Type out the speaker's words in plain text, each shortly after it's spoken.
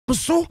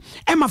so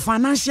Emma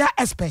financial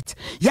expert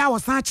ya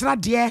was natural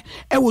dear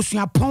e was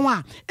your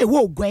pon e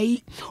wo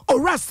gwai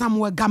ora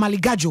Samuel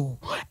Gamaligajo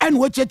and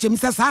what him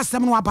says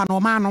asem no aba no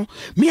ma no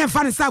me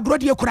emfa ne sa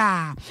agrodie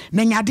kura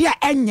na nyade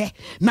a enye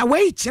na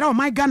wei kire o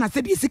my Ghana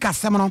said sika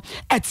asem no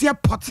etie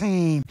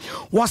poten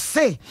was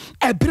say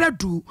e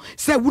bredu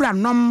say wura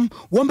nom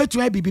wo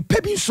betu bibi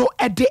pebi so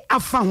e de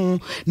afa ho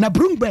na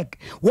Broomberg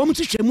wo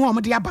mtwehwemu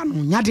o de aba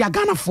no nyade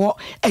Ghana for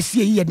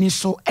esie yi ni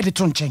so e de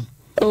to nchen.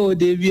 Oh,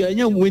 they be a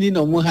young winning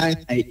on more high.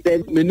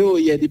 Me know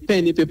ye the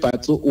penny paper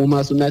to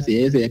Oma so na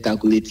say a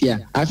calculate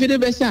here. I feel the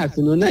best chance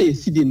no na you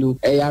see no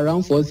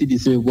around 4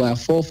 cities we go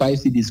 4-5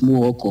 cities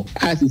more oko.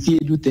 As you see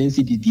do 10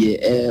 cities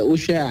there. O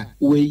share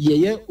we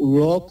ye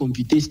raw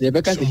computation they be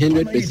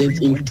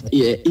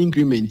 100%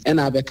 increment and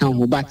I be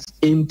count but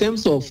in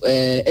terms of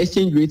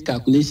exchange rate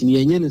calculation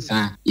ye yen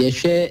sa ye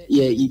share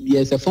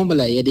yes a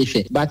formula ye dey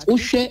share but o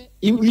share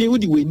we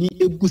would we need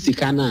a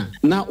busikana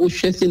na o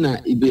share na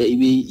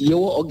ye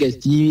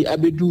August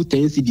abedu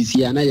 10 cities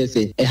here na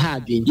say e ha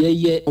adwen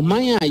ye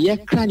oman a ye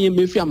kranie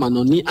mefi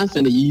amanoni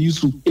ansa na ye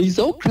yusu e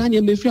say o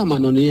kranie mefi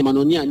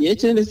amanoni an ye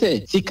kire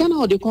say sika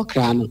na o de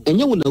kokra no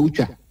enye wo na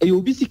utwa e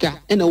obi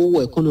sika e na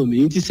wo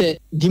economy nti say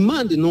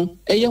demand no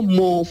e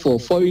more for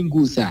foreign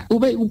goods a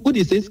wo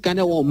dey say sika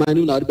na wo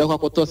man na o de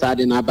kwakoto sa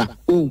de na ba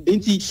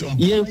nti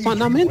ye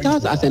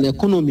fundamentals as an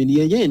economy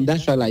ye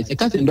industrialize e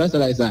ka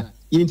industrialize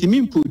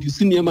Intimate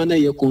producing your man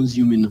you're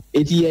consuming.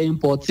 It's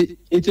import it.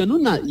 It's no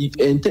na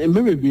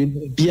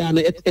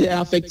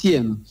affect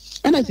him.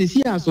 And as you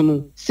see, as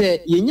say,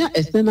 yenya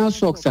external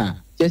shocks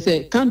are. Just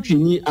a country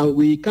ni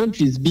away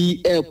countries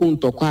be air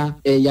puntokwa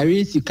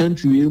yaresi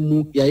country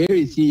mu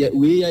yaresi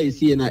we ya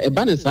see na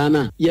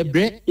ebanesana ye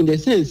bre in the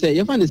sense say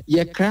you find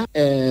ye cra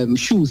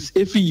shoes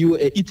if you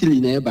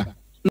Italy na eba.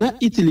 Na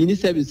Italy ni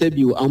service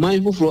bio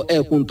aman for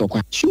air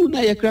puntokwa shoe na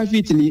ye craft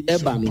Italy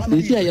eba no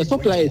they say your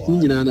suppliers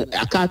ni na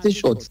akate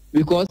short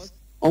because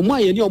omo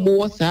ye ni omo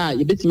wo saa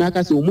ye betimi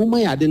aka say omo ma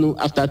ya de no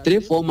after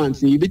 3-4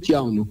 months you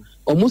betia no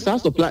omo saa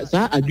supply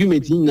saa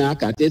agreement ni na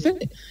akate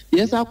say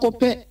yes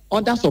akope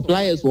other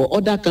suppliers for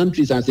other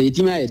countries and say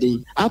etimi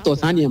ayede after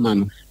sane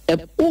man no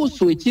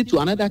also switch to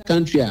another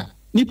country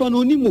nipa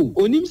no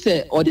onim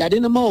say or the ade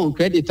na ma on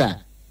creditor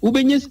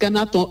ubenye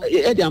scanner to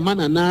e de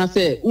amana na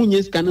say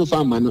unye scanner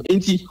fa ma no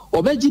enti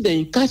obeji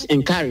den cash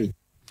and carry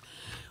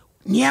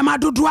Niema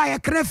dodo a ye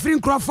kre free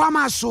nkrofo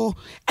ma so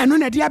eno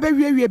na dia be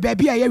wie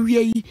baabi a ye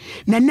wie yi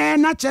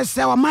na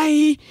chese o man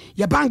ye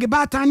bangi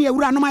bata na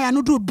ewura no ma ya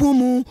no do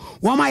bumu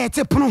wo ma ye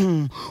te pono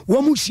ho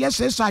wo mu hie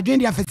so adwen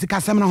dia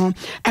fetika sem no ho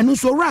eno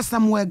so wura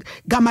Samuel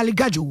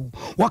Gamaligajo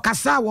wo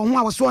kasa wo ho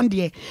a wo so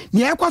ndie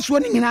ne e kwaso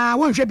ni nyina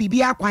wo hwe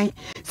bibia akwan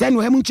se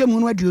no hem nchemu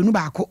no aduonu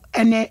baako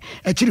ene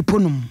akiri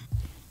ponum.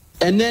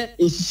 And then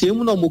in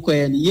Shemu no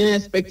Mukoyan, you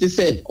expect to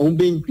say on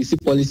being increase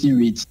policy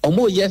rates.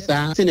 Omo yes,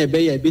 seen a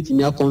bit in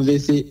your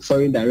converse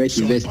foreign direct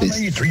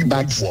investors.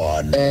 But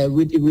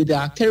with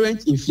our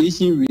current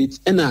inflation rate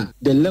and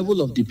the level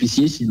of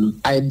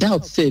depreciation, I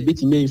doubt say a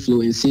bit may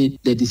influence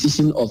the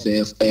decision of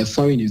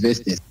foreign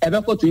investors.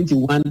 About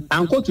 21,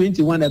 Uncle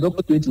 21, about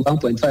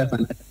 21.5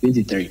 and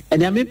 23.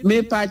 And I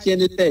may part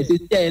and say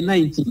it's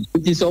 19.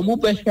 It is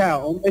almost share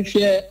on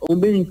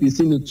being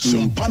increasing to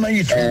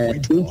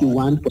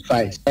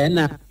 21.5.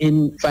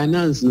 In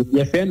finance, we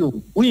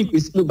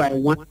increase by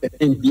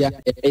 1% via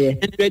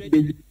 100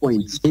 basis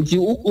points. And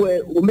you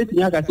make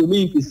me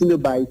increase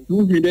by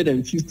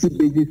 250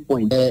 basis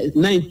points,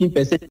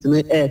 19%,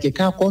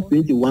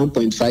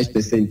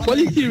 21.5%.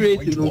 Policy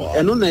rate,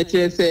 and on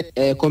say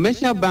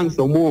commercial banks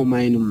or more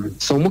mine,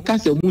 some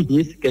case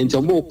and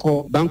some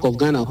more Bank of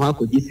Ghana,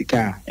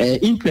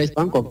 interest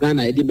Bank of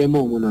Ghana, it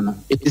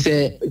is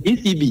a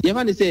GCB. You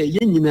want to say,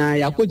 GCB,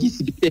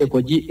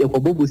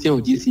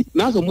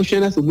 now the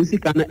motion as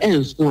music and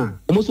ends one.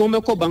 Almost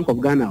Omeko Bank of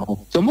Ghana.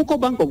 So Moko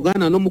Bank of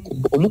Ghana no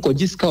Omoko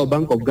Jiska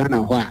Bank of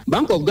Ghana.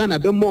 Bank of Ghana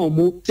be more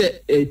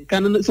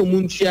canon so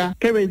munchia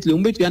currently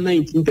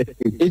 19%.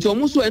 It's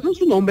almost a no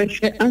number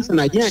share answer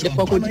again the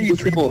pocket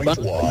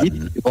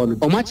or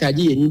much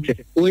idea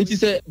interest. Oh, it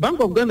is a Bank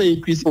of Ghana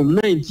increase from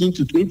 19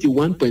 to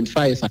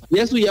 21.5.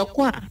 Yes, we are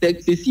quite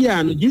this year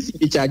and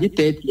GCB charge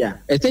 30.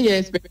 I say you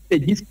expect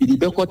GCB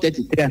be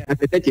 33 and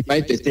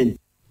 35%.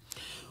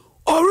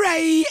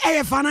 Alright,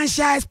 a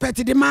financial expert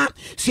de ma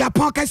si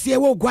aponka si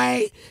ewo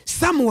gwai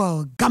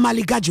Samuel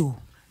Gamaligajo.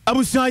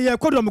 Abusia ye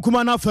kodom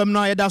kuma na fam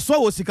na ye da so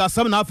wo sika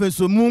sam na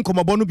afenso mu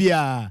komobonu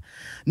bia.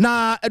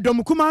 Na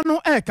edom kuma no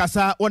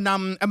kasa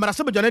wonam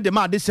emarase bejone de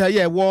ma de se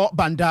ye wo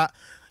banda.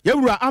 Ye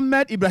wura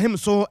Ahmed Ibrahim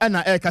so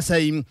na kasa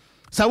yi.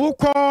 Sa wo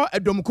ko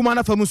edom kuma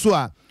na fam so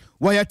a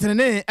wo ye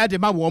tenene de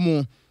ma wo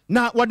mu.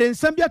 Na wo de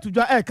nsam bia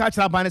todwa ka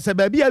kira ban se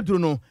ba bia duru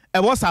no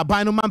wo sa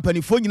ban no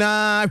mampanifo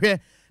nyina hwe.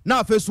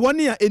 Na fesu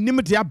woni a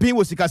enim de aben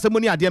wo sikasem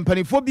ni ade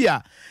mpanifo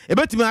bia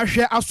ebetimi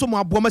ahwe asom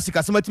aboma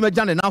sikasem atime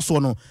gane na so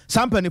no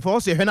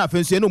sampanifo so hwe na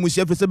fesu no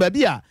musia fese ba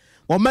bia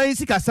wo man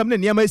sikasem ne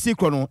niam asi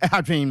kro no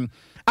hadwen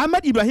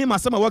Ahmed Ibrahim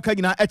asema waka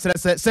nyina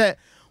ekere se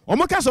wo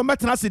moka so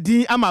metena se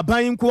din ama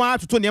ban nko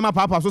atoto niam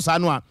papa so sa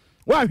no a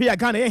wa hwe ya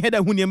gane heda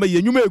hu niam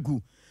ye nyuma egu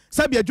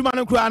sabi adwuma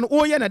no kura no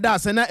wo ye na da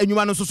ase na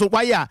enwuma no so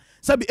why a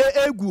sabi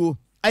eguo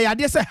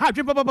ayade se ha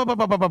twe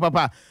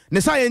papa ne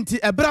science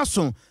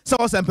ebraso se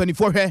wo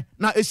sampanifo hwe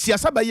na esia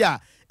sabai a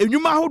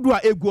enwuma hodo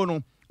a eguo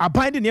no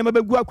aban de ne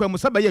mabegu akwamu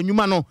sabai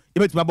enwuma no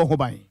ebetuma bo ho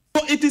ban.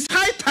 So it is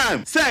high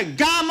time say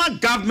Ghana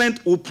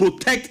government will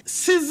protect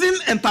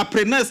seasoned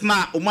entrepreneurs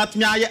na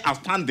omatumi aye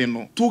outstanding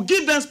no to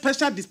give them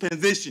special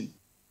dispensation.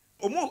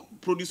 Omo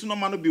produce no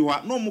mano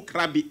biwa no mo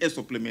krabi e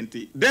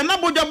supplemented. Then na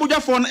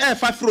boja for an air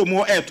 5 from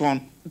more air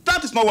ton.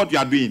 That is not what you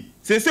are doing.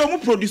 Say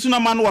omo produce no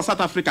mano was South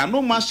Africa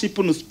no man ship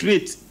no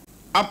straight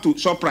up to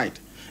ShopRite.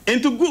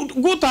 Into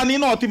good tani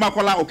no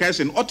otimakola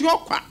occasion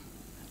otiokwa.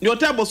 Ni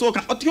otebo so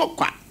kan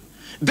otiokwa.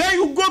 Then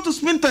you go to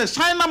Smithers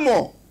China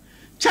more.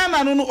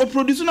 China no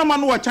produce no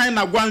mano wa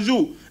China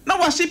Guangzhou. Now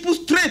we ship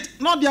straight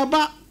not the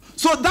aba.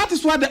 So that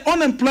is why the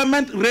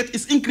unemployment rate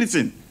is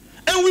increasing.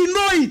 And we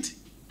know it.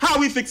 How are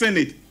we fixing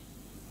it?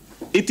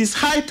 It is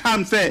high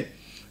time, say,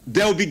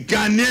 there will be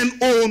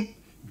Ghanaian-owned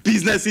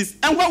businesses.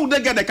 And where would they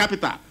get the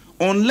capital?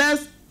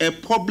 Unless a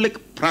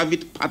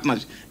public-private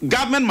partnership.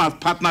 Government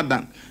must partner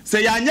them.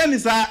 Say,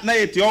 Yanyanisa, na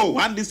yeti, oh,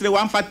 1 district,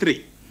 1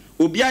 factory.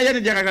 Ubia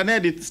yeti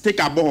jakagane di stake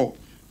abo.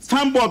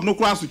 Sandboard no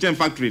cross to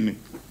factory.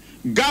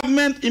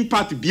 Government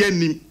impact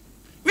BNM.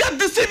 We are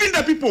deceiving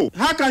the people.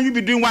 How can you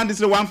be doing 1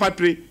 district, 1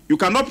 factory? You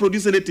cannot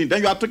produce anything.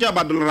 Then you are talking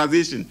about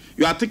dollarization.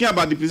 You are talking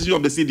about the position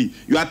of the city.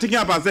 You are talking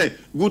about, say,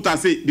 good to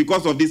say,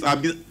 because of this,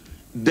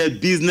 the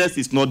business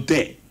is not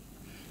there.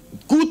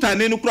 Good to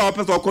no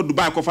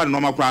Dubai,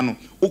 normal crown,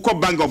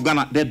 Bank of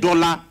Ghana, the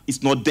dollar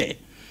is not there.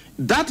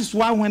 That is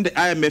why when the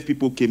IMF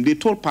people came, they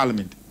told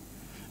Parliament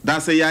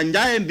that say, and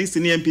this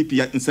in MPP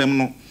in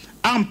Semno,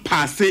 and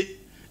pass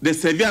the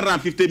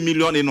 750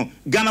 million, you know,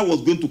 Ghana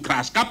was going to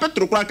crash.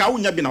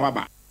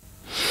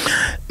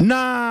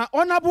 Na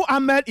Honorable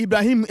Ahmed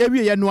Ibrahim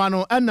ewie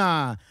yenuano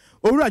na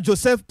Owura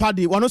Joseph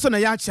Paddy wono so na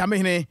ya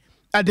chiamehene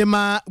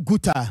Adema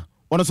Guta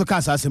wono so ka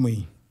asasemu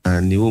yi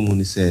ni wo mu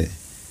ni se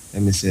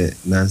emi se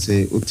na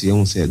se otie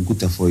hu se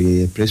Guta for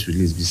ye press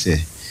release bi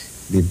se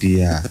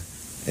bebia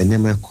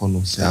enema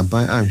kono se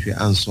aban anhwe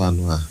anso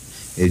ano a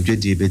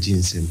edwedi beji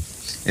nsem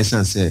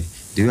esan se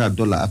the real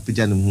dollar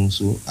apija ne hu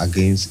so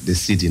against the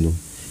cedi no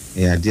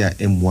e ade a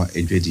emwa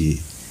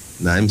edwedi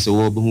na I'm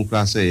so who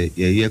class a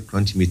year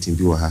crunch meeting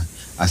be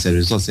as a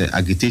result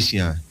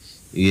agitation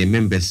ye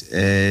members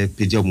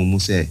page of mumu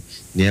say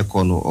near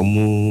corner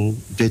omu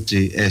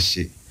dete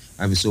eshe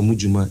abi so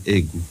mujuma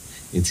egu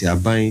nti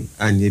aban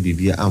anye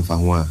bibia amfa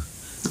ho a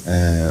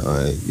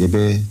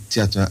yebe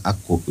theater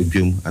akọ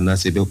edwum ana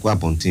se be kwa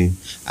bonten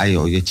aye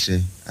oye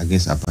kire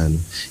against aban no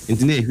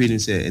nti na ehwe ni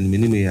say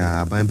eniminim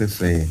ya aban be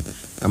frɛ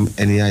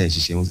ene ya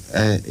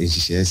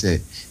ehihye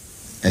say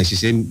she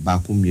say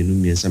baako mienu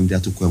miensa me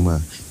dato kwam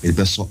a me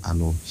be so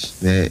ano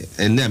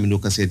na me no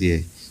ka say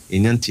de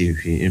enyantie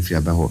hwe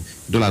enfia ba ho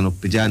dollar no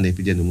pija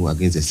na mu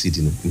against the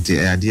cedi no nti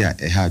ade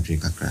a ha adwen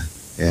kakra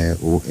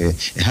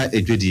ha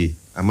edwedi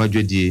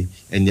amadwedi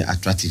enye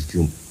attractive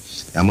film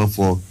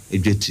amafo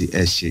edweti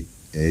ehye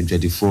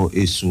edwedi for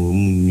esu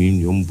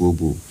nyunyum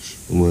bobo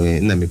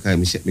na me kan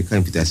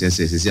invitation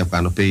say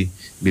akwa no pay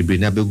bebre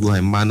na begu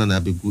ha man na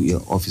begu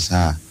office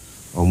ha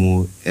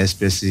omo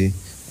express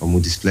omo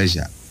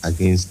displeasure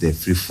against the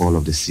free fall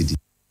of the city.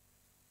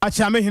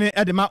 Achamehene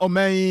Edema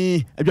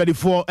Omei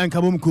Edwadifo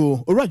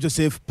Enkabumko Owura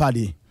Joseph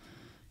Paddy.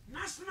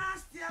 National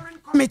Steering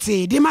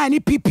Committee di ma ni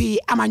PP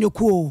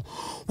amanyoko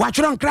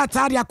watchron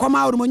krata dia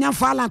koma orumonya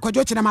fala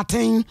nkwajo chine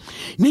maten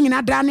ni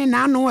nyina dane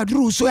na ano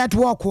aduru so at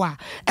work a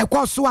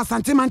ekoso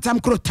asantemantam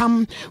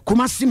krotam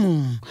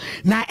kumasimu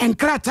na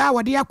enkrata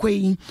wode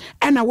akwai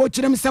ena wo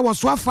chirem se wo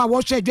so afa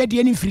wo hwe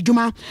adwadie ni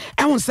mfiridwuma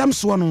ehonsam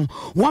so no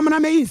wo mena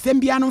meyi nsem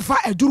bia no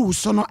fa aduru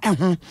so no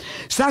eho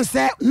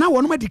sanse na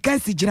wono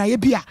medikansi giraye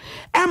bia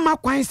emma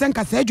kwan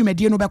senka sa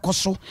adwumadie no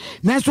bekoso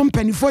na so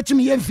mpanifo chim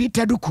ye mfi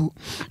taduku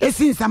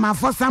esi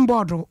nsamafo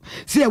sambodo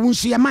se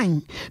ewunsu ye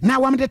man na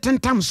wamde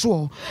tentam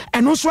so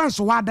eno so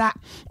anso wada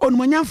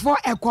onumonyamfo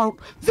ekọ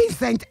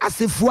Vincent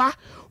Asefua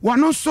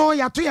wano so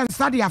yato ya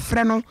nsade ya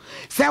frɛ no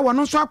sɛ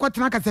wano so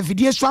akɔtena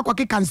kasafidie so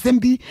akɔkeka nsɛm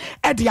bi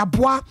ɛde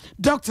aboa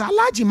Dr.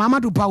 Alhaji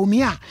Mamadu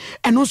Baumia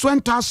ɛno so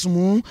ɛnta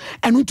asomu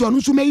ɛno nti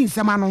ɔno so meyi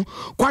nsɛm ano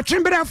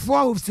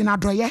kwatwemberɛfoɔ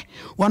ofsinadoyɛ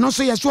wano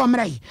so yɛ so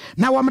ɔmrɛ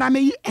na wɔmra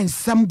meyi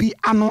nsɛm bi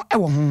ano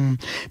ɛwɔ ho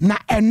na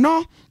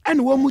ɛno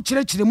ɛne wɔ mu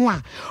kyerɛkyerɛ mu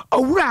a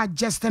Owura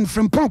Justin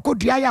Frimpong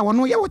kodua ya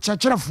wɔno yɛ wɔ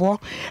kyerɛkyerɛfoɔ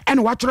ɛne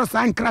watwerɛ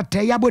saa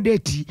nkrataa yi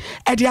abɔdeti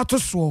ɛde ato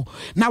soɔ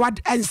na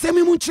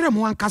nsɛm mu kyerɛ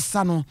mu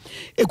ankasa no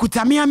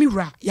ekuta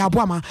Miura ya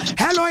boama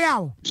hello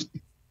yao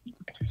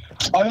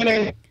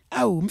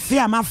oh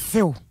mfia ma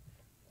feel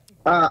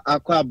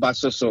akwa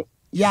basoso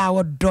ya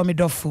wodomi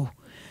dofo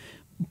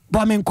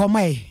bomi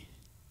nkomai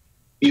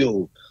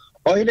yo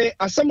oyine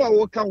asama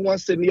wo ka ho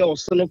asemi ya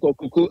osono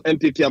kokuku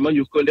MPP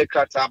amanyuko le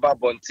krata aba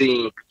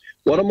bontin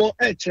wono mo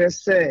kire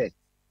se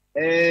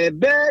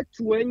be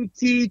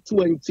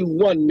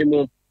 2021 ni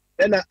mo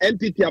na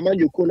MPP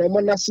amanyuko no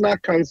National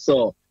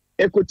Council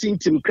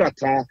ekotintim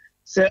krata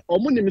se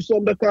omunim so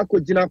mbekwa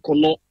akogina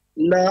kono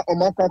na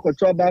omakwa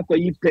akotwa ba akwa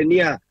yi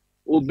pani a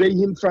obey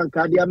him Frank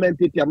Adiaman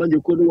Pipi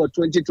Amanyukunu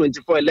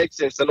 2024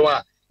 elections and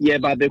what ye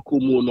babe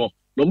kumuno.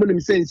 No money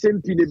saying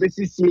simply the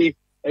basis ye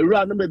a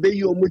random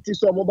baby or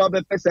mutis or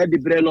mobile pesa di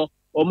breno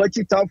or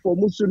machi town for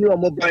Musuni or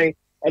mobile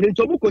and in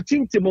Tobuko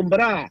Tinti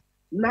Mumbra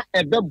na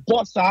ebe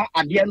bossa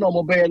adia no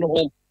mobile no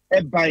home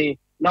e buy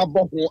na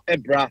boho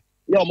ebra.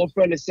 Ya my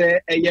friend say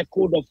a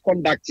code of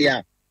conduct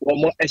here or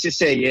more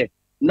say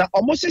na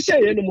almost say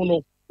any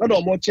mono not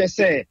almost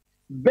say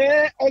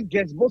bear or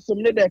guess both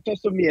some neither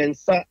tosomi and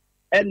sa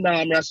and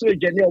na rasu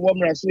jenny or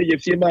woman rasu ye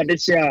fima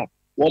this year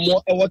one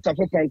more a water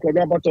for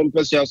panko bottom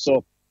person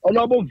so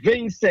honorable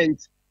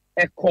Vincent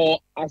Eko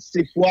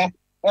Asifua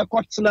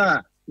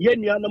Ekotna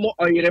yen yanamo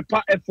on your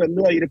pa FM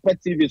no your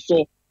TV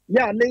so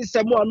ya ne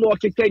nsemo no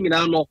okeke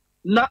nyina no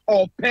na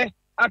ope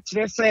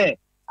atre say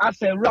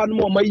ase run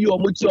mo mayi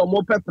omuti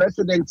omope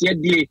president ye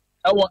die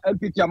ewo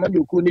MPP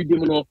Amanyoko ni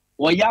dim no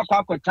wo ya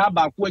akwa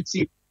ba ko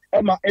ati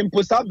e ma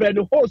imposa bre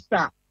no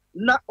hosta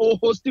na o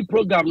hosti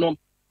program no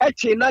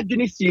eche na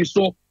gini si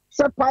so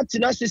se party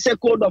na se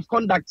code of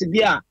conduct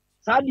bia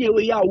sa de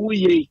we ya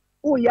wuye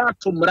o ya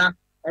tomra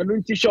enu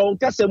nti show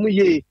nkasemu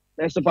ye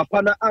na so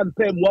papa na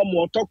ampe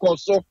mo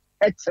tokoso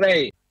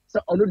etre se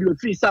onu de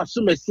ofi sa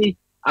sumasi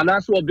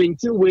anaso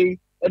obentin we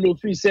enu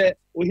ofi se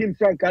ohim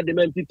Frank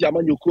Ademan MPP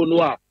Amanyoko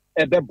no a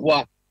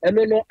ebeboa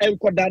eno no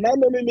enkoda na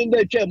no me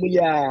nda twa mu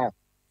ya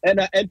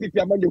ena MPP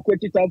Amanyoko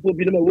titamfo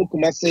bi no wo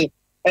kumase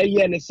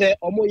eye ne se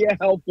omo ye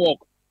help work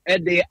e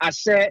de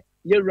ase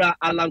yera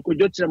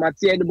alankojo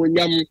tremate ene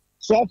monyam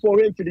so for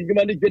him to the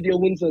human video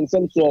wins and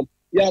some so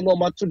ya no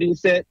mato din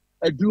se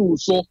adu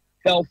so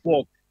help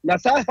work na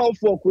sa help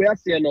work we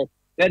ase no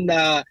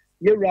na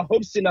yera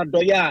hopes na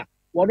doya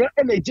wono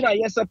emejina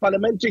yes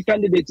parliamentary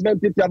candidate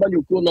MPP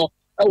Amanyoko no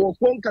e wo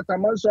kon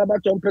katamanso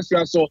abaton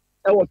pesia so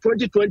e wo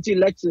 2020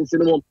 elections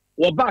no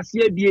wo ba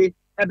se bie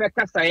e be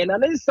kasa ye na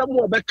nsam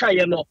wo be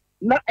kaye no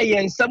na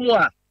eye nsam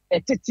a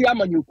etete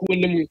Amanyoko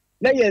nim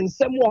na ye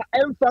nsam a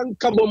emfa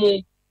nkabo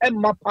mu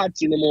emma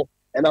party no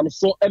and I'm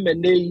so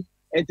MNA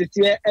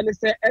entity and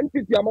say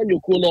MPP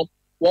Amanyoko no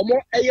wo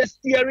mo eye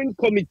steering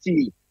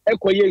committee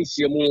ekoye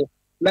nhyiemu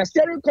na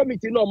steering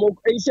committee no mo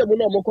nhyiemu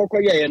no mo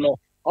kokoye no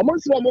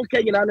omonso mo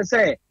kanyina na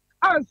say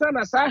ansa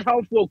na sa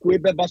health work we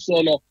beba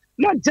so no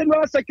na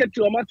general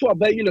secretary omato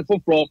aba uniform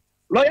from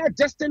lawyer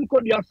Justin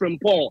Kodia from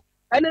Paul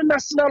and the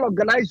national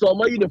organizer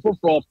omo uniform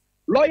from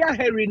lawyer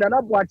Henry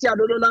Nana Boati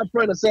adodo na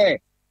friend say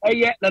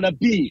eye na na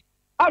B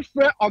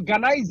afre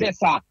organizers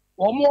a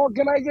omo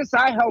organizers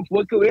I help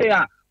work we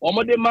a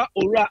omo de ma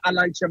ora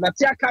alanche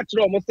mate aka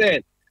kire omo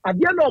say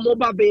ade na omo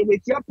ba be ne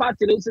tia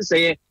party no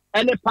say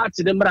any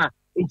party de mra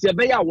nti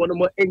be ya wono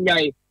mo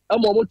enyan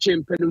amo mo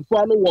chempenfo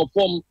anu wo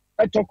fom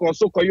etoko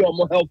so koyo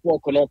omo help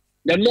work no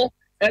no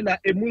ena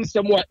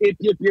emunsemo a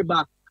APP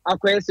ba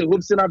akoye se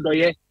hopes na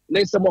doye na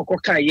nsemo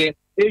kokaye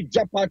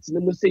eja party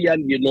no say ya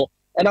nie no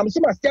and I'm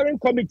so steering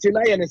committee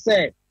na ye ne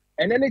say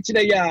ene ne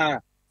kire ya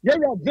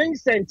yero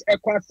Vincent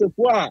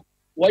Ekwasefo a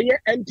woye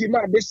MP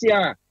ma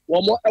desia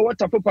wo mo e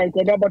water for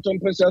panko na bottom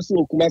person so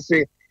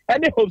okumase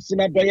ene hopes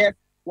na doye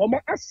wo mo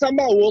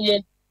asama wo mo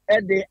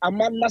e de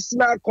ama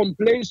national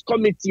complaints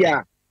committee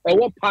a e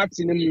wo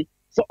party no mu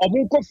so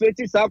omunko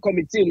feti sa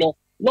committee no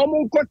no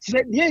munko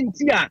kire de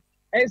nti a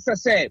ensa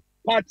say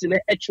party na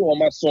echi wo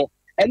maso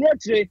ene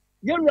kire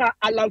yera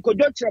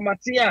alankojo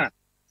tremate a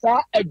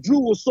sa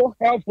adru so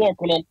help work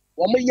no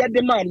wo mo ye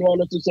de man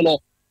no so no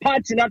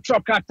party na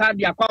truck ata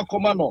de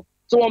akwa no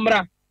so wo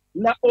mra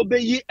na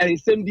obeyi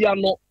ensem bia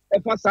no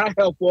efa sa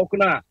help work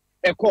na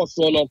e course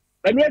no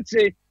ene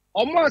kire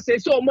omo say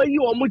so omo yi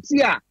omo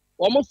ti a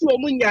omo so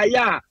omo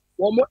nyaaya a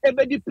omo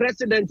ebedi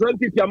president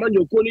MPP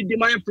Amanyoko ni di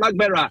my flag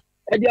bearer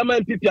e di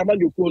MPP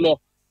Amanyoko no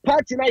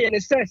party na ye ne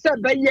se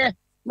beye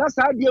na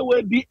sa de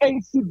we bi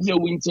NC bia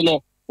winti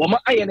no omo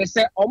aye ne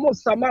se omo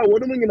sama wo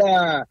no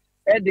nyina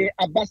e de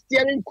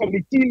steering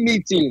committee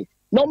meeting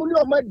no mo ni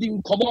omo di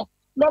nkomo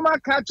no ma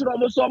ka kire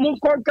omo so omo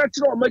konka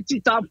kire omo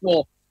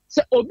titafo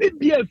se obi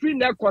bia free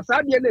na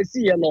kosa de na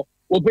si ye no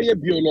obeye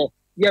bio no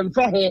ye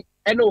mfa ho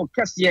ene o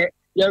kase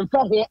ye mfa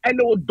ho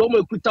ene o dom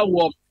ekuta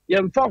wo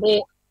ye mfa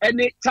ho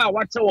ene ta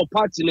wache wo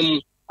party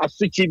nim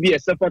asuchi bi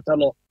esepata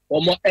no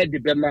omo edi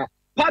bema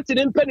party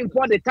nim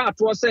penimfo de ta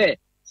to say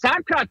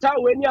sakrata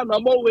we ni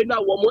anamo we na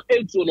wo mo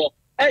etu no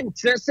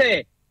enkyere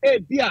say e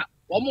bia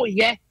wo mo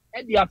ye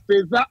e dia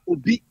favor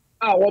obi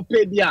a wo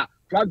pe bia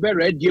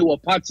blackberry edie wo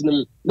party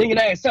nim ne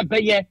nyina ye se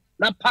beye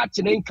na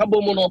party nim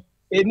kabo mu no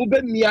emu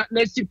be mia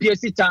na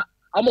CPS ta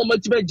amo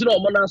matiba gina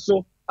omo na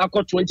so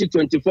akọ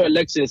 2024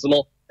 elections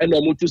no e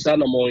no mo tu sa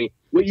na mo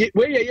we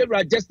ye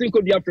Justin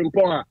Kodia from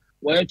Paul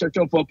we church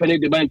for penny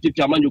the bank MPP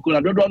Amanyoko na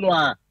dodo no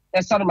a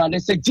esar ma ne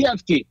se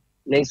GFK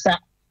ne sa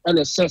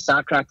ene se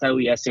sakrata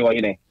we ase wo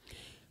yene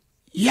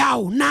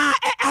yaw na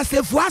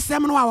asefu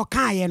asem no a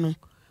woka ye no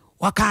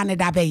woka ne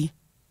da bai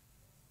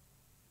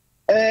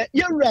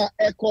yera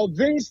Eko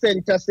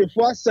Vincent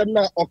asefu asem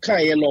na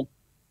oka ye no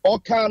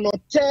oka no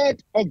 3rd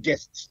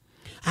August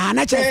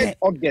na chese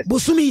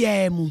busumi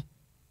ye mu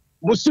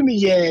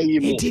busumi ye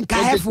mu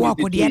itinka efu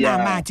akode na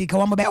ma tika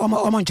wo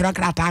mo nchira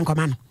krata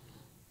ankoma no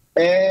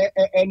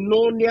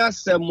Enonia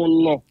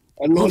Semono.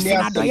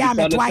 Enonia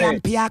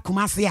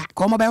Kumasia,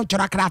 come about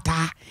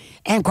Chorakrata,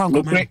 and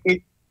Congo.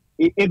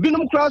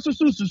 Ebinum cross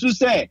to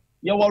say,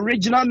 your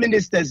original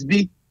ministers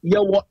be,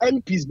 your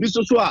MPs be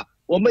so,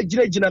 or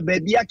Majina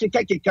baby,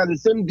 can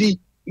send be,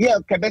 yeah,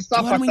 Cabessa,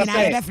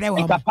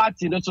 a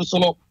party, not so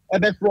solo,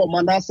 ever from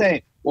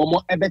Manase, or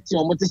more ebeti,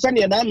 or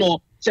Motisani and Ano,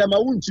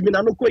 Chamaun to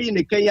Minano in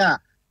the Kenya,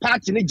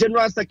 party,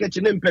 general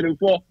secretary in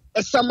Penifo.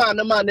 A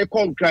man, a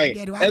concry,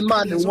 a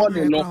man,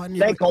 one,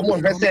 like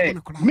almost say,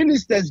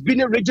 ministers,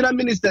 being regional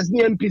ministers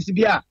near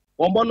MPCBA,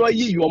 or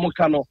Monoyi, or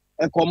Mocano,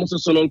 and Comoso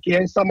Solonki,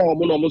 and some or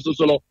Monomoso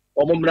Solo,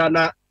 or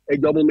Mombrana, a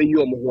double me,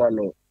 you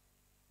Moano.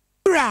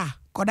 Hurrah,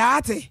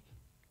 Kodate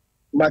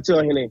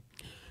Macho Hene.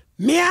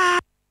 Mia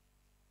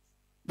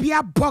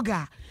Pia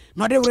Boga,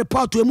 not a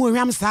report to a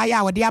Muriam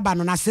Saya or the Aban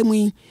on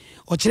Assembly.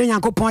 O chire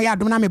nyankopon ya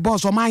adom na me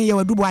boss o man ye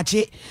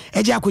wadubuache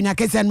eje akonya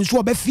kese no so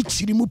oba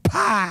fitiri mu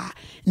pa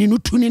ni no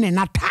tuni ne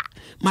nata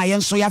ma ye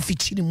nso ya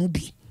fitiri mu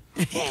bi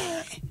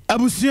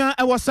abusia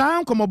e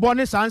wosan komobo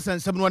ne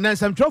sansensem no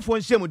nansem trofo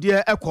nhiem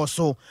de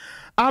ekoso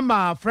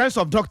ama friends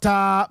of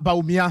Dr.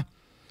 Baumia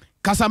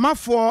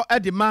kasamafo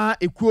edema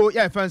ekuo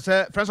ya friends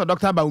of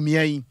Dr.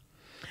 Baumia yi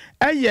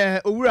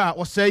eye owura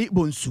osei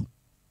bonsu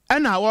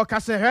ena wo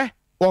kase he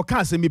wo ka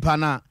asemipa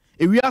na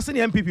ewiase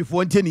ne MPP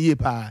fo ntie ne ye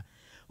pa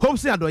hope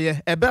say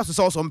adoye e be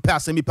so mpe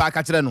asemi pa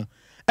ka kire no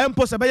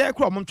empo se be ye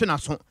kro mo ntwe na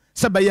so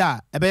se be ya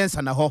e be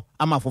nsa na ho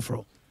ama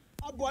foforo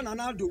abo na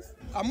nado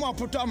amu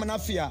apoto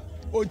amanafia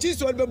o ti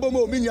so be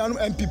bomo mi nuanu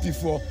MPP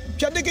fo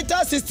hwe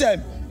digital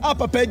system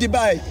apapa di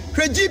buy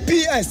hwe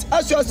GPS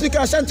aso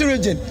Africa Ashanti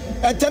region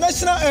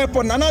international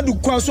airport na nado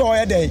kwa so o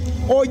ye den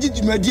o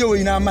gidumadi o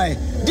ina mai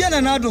dia na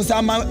nado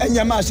sa ma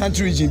enyama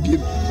Ashanti region bi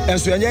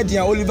enso enye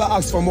dia Oliver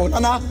asks for more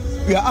nana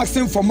we are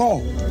asking for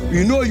more.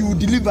 You know you will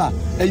deliver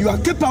and you are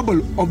capable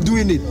of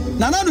doing it.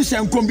 Nanadu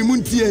shenkom bi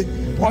muntie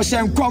or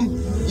shenkom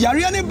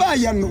yare ne ba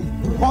ye no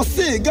or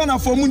say Ghana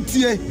for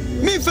muntie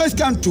me first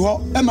can to her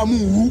ema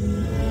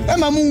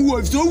munwu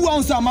if so wu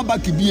ansa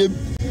amabaki biem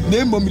na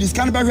emom this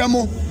can be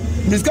hwemo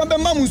this can be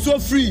mamu so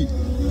free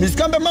this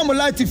can be mamu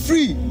light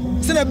free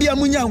se na bia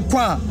munya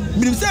nkwa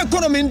minim se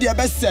economy ndi e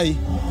be sei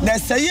na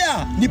sei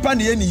a nipa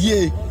ne ye ni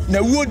ye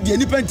na wo die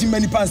nipa ntima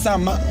nipa nsa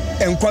ma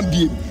enkwa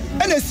biem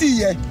ena si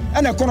ye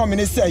and economy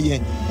ne say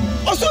ye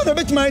also no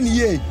betima ni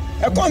ye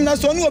economy na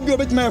so no obi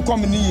obetima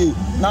economy ni ye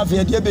na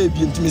ve de be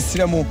bi ntimi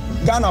sremo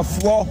Ghana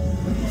for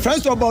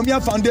Friends of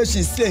Baumia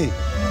Foundation say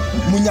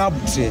munya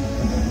butre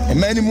e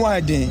mani mu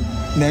aden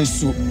na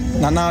nso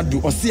na nado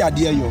osi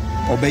ade yo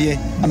obeye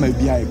ama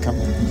bia e kam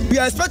we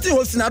are expecting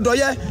Hosina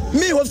Adoye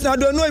me Hosina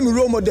Adoye no me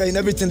role model in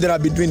everything that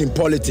I've been doing in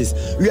politics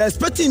we are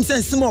expecting him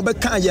say small be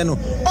kan ye no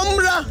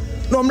omra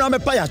no omra me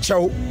pa ya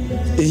chew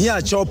here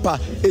chopa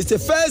it's the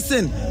first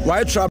thing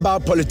why tribal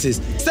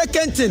politics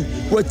second thing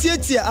what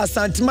tietia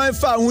asanteman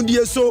fa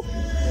hundie so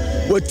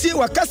what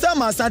wakasa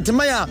ma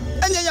asanteman a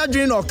enya ya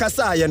dwen no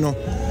kasa ye no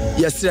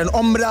yesre no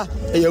omra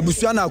e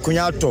yabusua na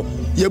akonya ato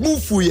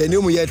yebufu ye ne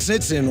mu ye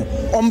tretre no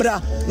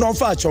omra no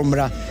fa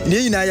achomra ne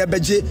yina ya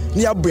beje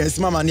ne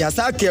aboyansima ma ne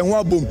asaka ho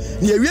abom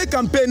ne ewie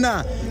campaign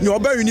na ne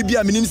obawi ni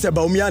bia minim se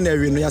Baumia na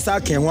ewie no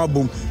yasaka ho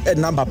abom e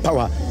number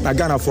power na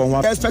Ghana for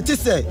one expect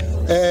say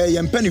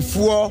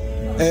yempanifuo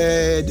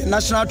the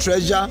National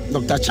Treasurer,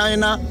 Dr.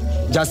 China,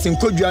 Justin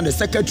Kodua, the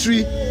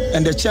Secretary,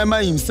 and the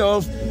Chairman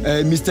himself,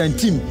 Mr.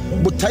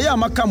 Ntim. But Taya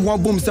Makam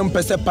one boom some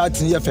percent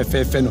party in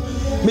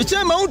FFF. Me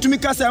Chairman want to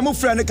make us a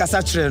friend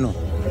Cassatreno.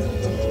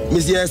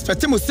 Mr.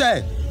 Expectimo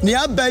say,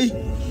 near bay,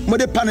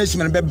 mode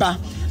punishment beba.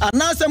 And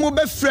now some will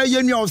be free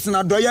unions in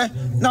Adoye,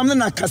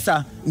 Namna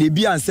Casa,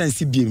 Nibia and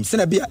Sensi Beam,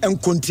 Senabia and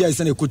Contias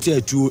and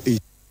Ecotia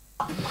 28.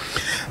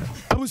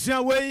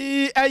 Abusia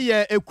we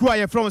eye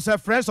ekuaye from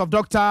Friends of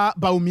Dr.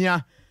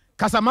 Baumia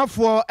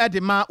kasamafo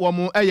edema wo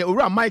mu eye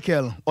owura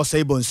Michael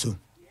Oseibonsu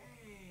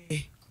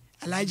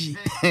Alaji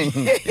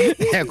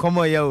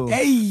komo ye o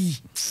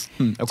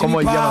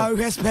komo ye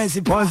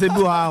responsible once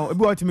do how e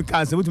be what me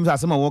can say what me say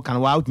asema wo kan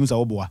wa what me say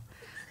wo boa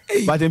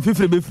but en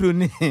fifre be fru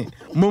ni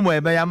momo e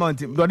be ya mount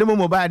do de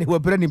momo ba de wo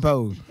pre nipa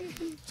o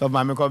so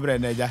ma me ko bre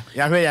na ja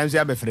ya hwe ya nso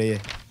ya be frɛ ye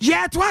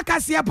yet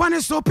wakasi upon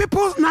so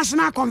People's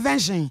National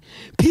Convention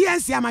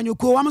PNC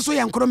amanyoko wam so ye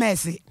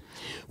nkromese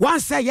wan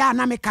say ya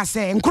na me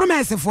kase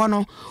nkromese fo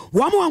no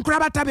wam won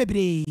krabata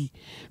bebre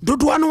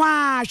dodo no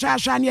a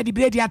hwahwa ne de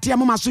bredi ate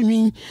am maso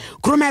nwin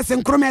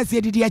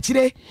nkromese de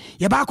akire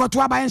ye ba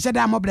akoto aba yenhye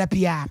da mobra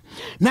pia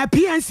na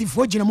PNC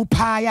fo gina mu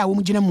pa ya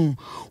wom gina mu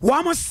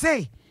wam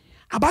say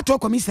abato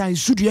commission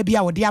studio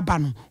bia wo de aba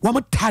no wo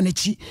mta na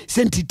chi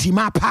sentiti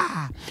ma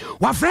pa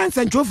wa friends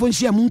and chofo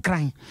nhia mu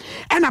nkran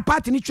e na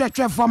party ni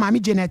twetwe form ami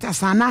Janet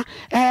Asana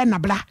na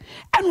bla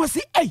and we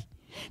say eh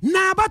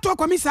na abato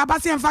commission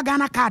abase emfa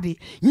Ghana card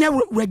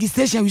nya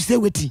registration we say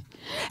weti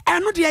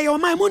eno de ye o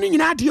man mu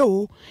nyina de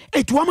o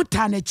etu wo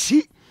mta na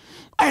chi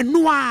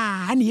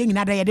Noa, and yen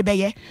na de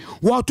beye.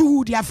 What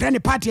to dear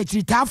friend party at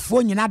Rita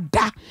for you not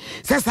da.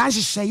 Says I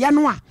say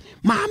Yanua,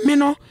 ma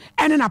meno,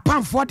 and in a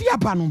pan for the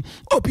abanum.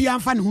 Opian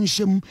fan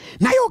hunshim,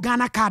 na yo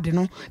Ghana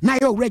cardinal, na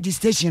yo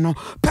registration,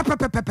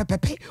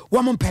 pepe,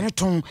 woman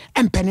peneton,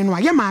 and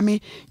peninoa, ya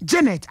mammy,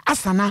 Janet,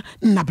 Asana,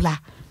 Nabla.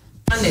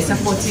 And they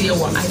support your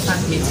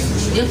iPad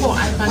meeting. Therefore,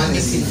 iPad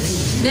meeting.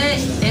 They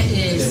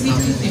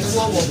CP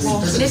before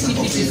war, they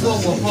CP before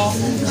war,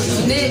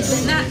 they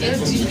not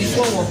FG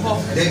before war.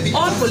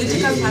 All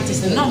political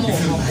parties no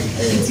more.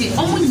 It's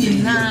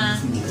only na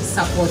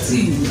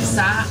supporting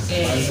sa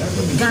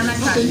Ghana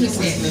card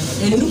say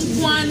and look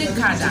one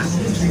card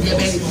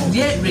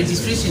their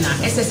registration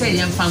SSA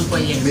young fan for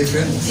ye.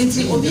 It's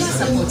obvious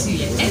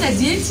supporting and at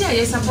the end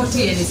here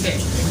supporting and say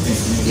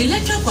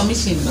electoral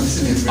commission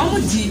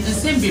almost the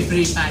same be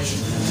by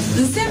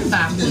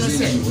December no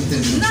say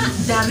na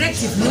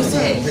directive no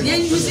say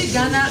yen use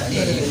Ghana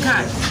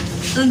card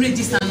and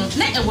register no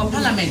na our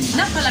parliament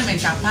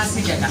are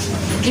passing that.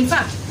 In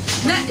fact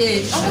na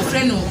our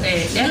friend no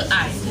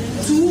LI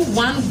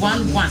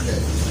 2111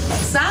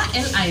 sa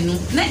LI no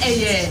na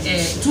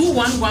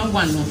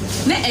 2111 no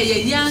na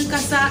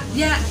yankasa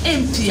ya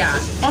MP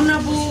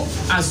honorable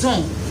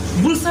Azon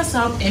Bulsa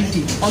South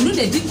MP onu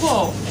na di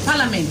call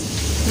parliament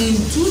in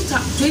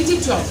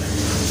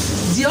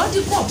 2012 the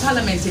article of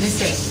parliament in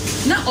say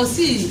na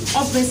osi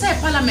opesa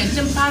parliament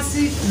in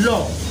passing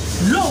law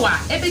a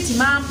ebeti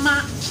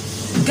mama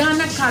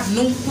Ghana card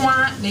no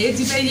kwa na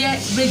yedibeye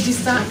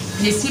register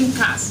ye sim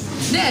cards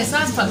na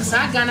esas fa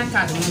sa Ghana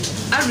card no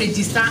a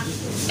register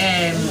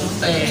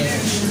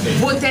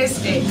voters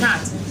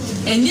card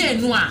enye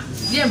no a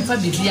ye mfa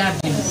bibia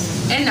bi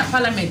and na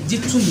parliament di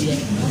tumie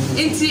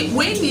enti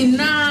when ni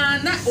na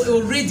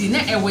already na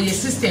e wo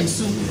system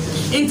so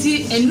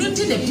enti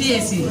enuti the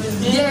PSC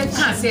ye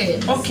can say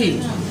okay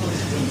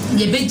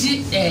ye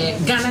beji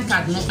Ghana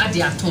card no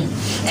ade atom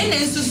and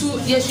ensusu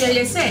ye hwe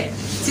ye say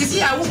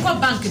sisi a wukọ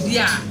bank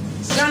bia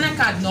Ghana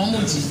card no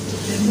moji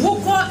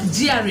wukọ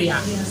GRA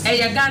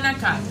Ghana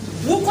card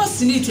wukọ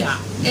Sinitra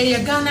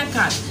Ghana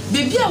card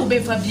bebi a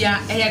ubefa bia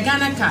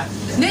Ghana card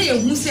na ye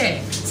hu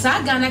say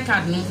sa Ghana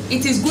card no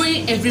it is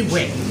going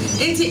everywhere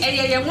enti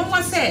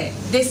nwa say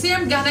the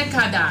same Ghana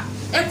card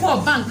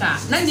echo banka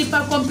na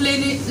nipa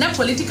complaining na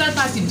political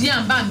party bia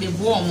amba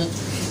mbebo mo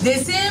the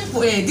same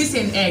this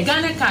in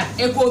Ghana card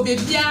echo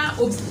bebia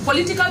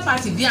political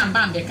party bia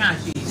amba mbeka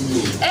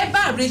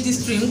eba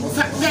registering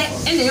pe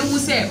ene hu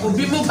say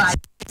obi mobile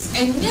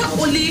and we are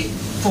only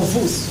for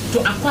votes to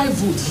acquire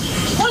votes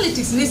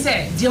politics ni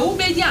say de wo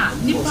be ya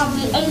nipa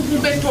mo onhu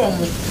beto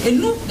mo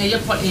enu na ye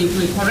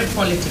correct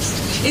politics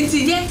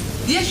enti ye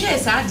hwe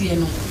sa de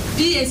no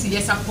PS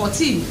ye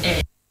supporting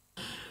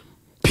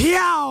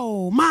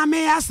Piao,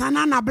 Mame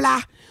Asana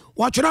Nabla,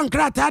 watch on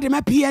crata de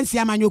my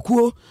PNC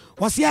Amanyoku,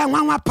 was here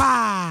one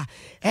pa,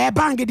 a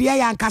bang de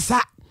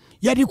Yankasa,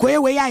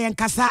 Yadiko way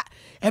Yankasa,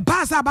 a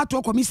pass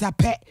abato commissa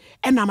pet,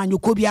 and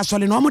Amanyokobia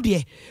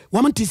Solinomodie,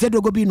 woman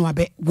Tisedo Gobino,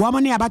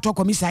 woman abato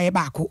commissa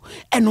Ebako,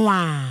 and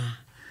one.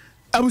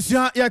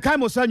 Abusia ya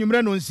kaimo sa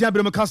nyumre no nsia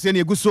brem kase na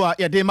eguso a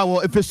yede ma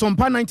wo efe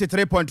Sompa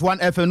 93.1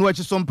 FM no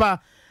achi Sompa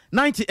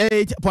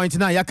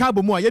 98.9 ya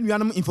kabo mu a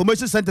yenuanum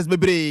information centers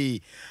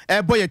bebre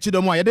boy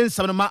achido mu a yede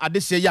nsam ma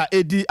adehye ya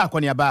edi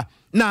akoniaba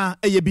na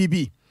eye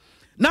bibi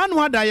na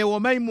no ada ye wo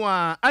man mu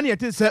a ane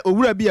yete se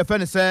owura bi efe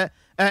ne se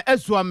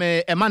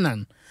esuame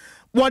emanan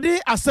wode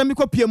asami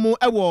kopie mu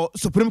ewo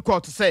Supreme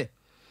Court se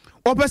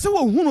opese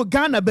wo hunu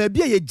Ghana ba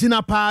bia ye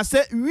gina pa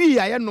se wi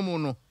aye nom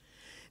no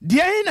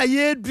de na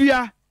ye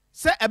dua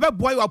se ebe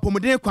boy wa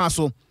pomodin kwa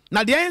so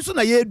na de nso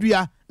na ye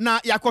dua na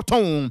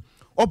yakoton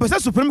opese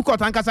Supreme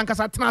Court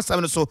ankasa tena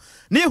asem so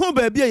ne hu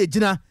ba bia ye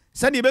gina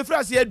se ne be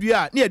frase ye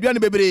dua ne adua ne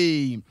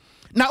bebre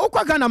na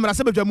okwa Ghana mra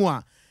se bedwa mu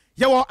a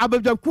ye wo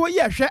abadwakuo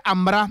ye hwe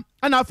amra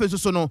ana afeso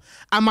so no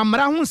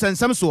amamra hu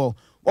nsensem so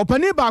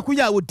opani ba ko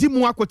ya odi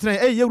mu akotena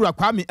yewura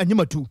kwame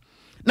anyimatu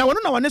na wono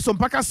na wone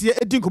Sompa kase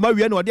edi nkoma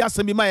wie na ode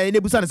asem bi ma ye ne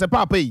busa ne se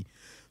papa yi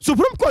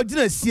Supreme Court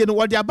gina sie no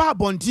wode aba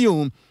abontin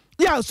o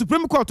ya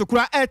Supreme Court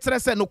kura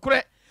etrese no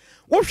kure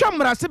wo hwa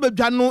mra se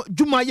bedwa no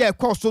dwuma ye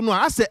koso no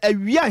ase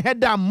awia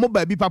heda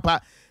moba bi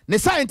papa ne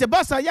science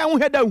basa ya hu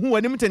heda hu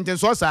wanim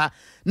tentenso sa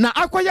na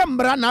akoye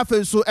mra na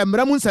afenso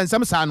emra mu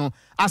nsensem sa no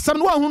asam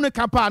no hu ne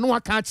kapa no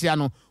aka akia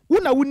no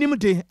wona wunim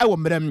de e wo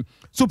mram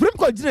Supreme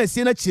Court gina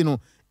sie na chi no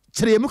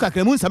kire mu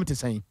kakra mu nsam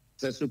tesan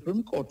the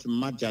Supreme Court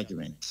ma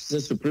judgment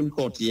the Supreme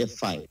Court year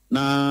 5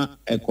 na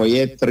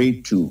ekoye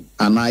 3-2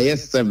 and year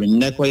 7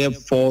 na ekoye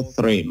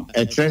 4-3 no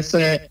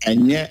etrese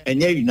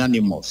enye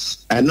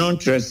unanimous non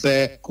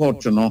trese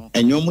court no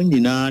enyomu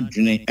nyina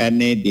dwene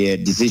ene the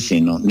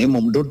decision no ne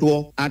mom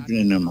dodo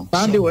adwene no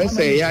and we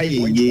say ya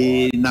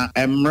ye na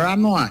emra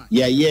no a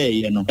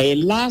ye no a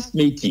last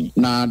meeting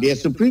na the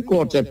Supreme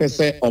Court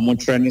pese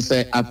omotreni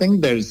say I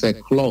think there is a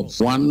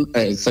clause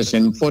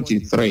section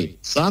 43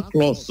 so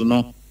clause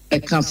no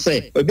ɛka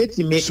sɛ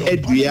obetumi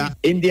adua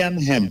Indian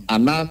hemp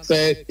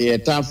anaasɛ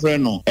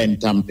yɛtafrɛ no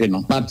entampe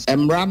no but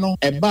mmara no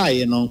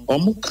ɛbaeɛ no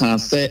ɔmo ka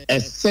sɛ a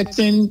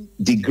certain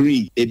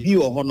degree ebi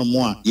wɔ hɔ nom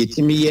a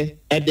yɛtumi yɛ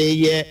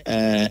ɛde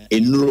yɛ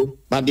enuro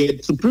but the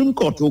Supreme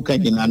Court who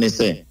can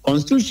say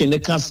constitution ne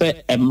ka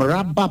sɛ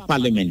mmara ba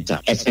parliament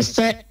a ɛsɛ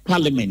sɛ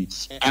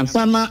parliament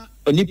ansana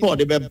onipa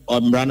ɔde bɛ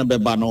mmara no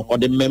bɛba no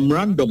ɔde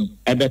memorandum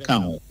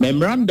ɛbɛka ho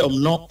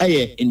memorandum no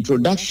ɛyɛ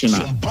introduction a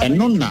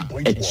ɛno na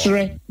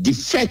ɛkyerɛ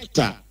defect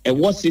a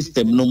ɛwɔ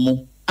system no mu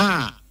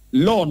a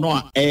law no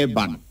a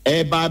ɛba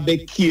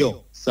bɛkio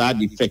saa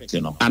defect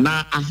no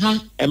ana aha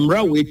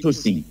mmara wei to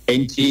sin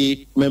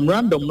enti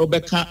memorandum no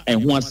bɛka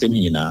ɛho asɛm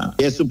nyinaa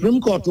the Supreme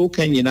Court wo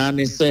ka nyinaa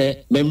ne sɛ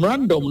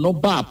memorandum no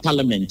ba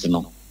parliament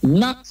no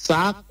na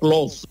saa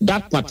clause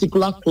that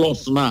particular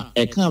clause na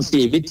ɛka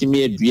sɛ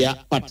ebetumi adua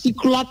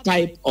particular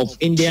type of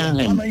Indian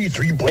hemp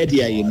ɛde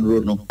ayɛ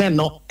nnuro no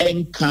ɛno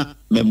ɛnka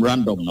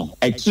memorandum no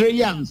ɛkyerɛ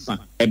yɛ ansa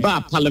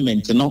ɛbaa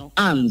parliament no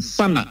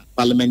ansa na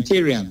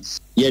parliamentarians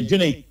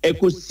yɛdwene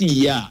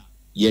ɛkɔsii a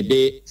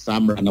yɛde saa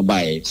mmara no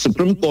baeɛ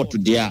Supreme Court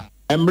deɛ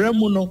a mmara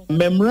mu no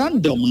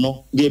memorandum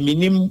no deɛ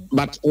minim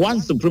but one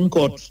Supreme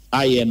Court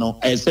ayɛ no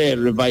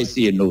ɛsɛ revise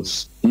yɛ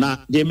nose na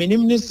deɛ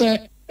minim ne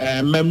sɛ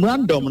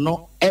memorandum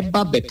no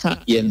eba beka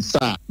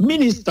yensa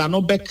minister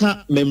no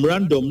beka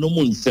memorandum no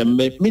mu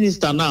nsemme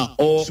minister na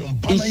o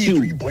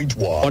issue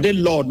or the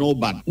law no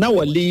ban na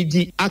wa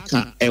lead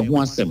aka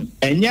eho asem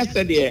enye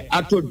se de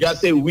atodwa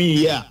se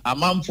we ya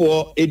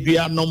amanfo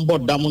edua number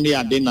dam ne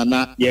ade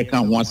na ye ka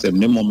ho asem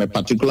ne mo me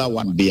particular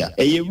one there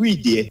eye we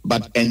there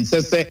but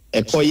ensese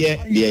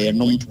ekoye de ye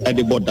nom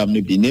ede bodam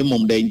ne bi ne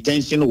mom the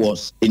intention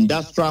was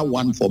industrial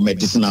one for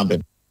medicinal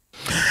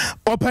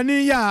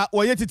Opani ya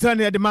woye titira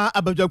ne edema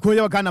abadwakun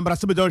ye waka nambra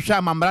sebedon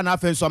hwa mamra na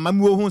afenso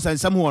amamuo hu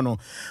sansam ho no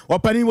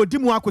opani wodi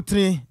mu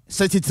akotene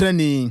se titira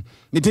ni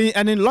tin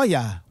ene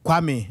lawyer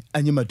Kwame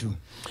Anyimadu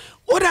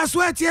Oda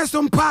swati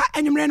Sompa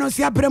enyumre no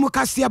sia bremu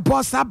kase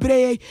boss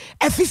abre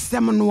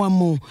efisem no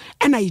amu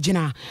ena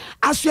yigina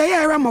asoye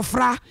era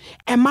mofra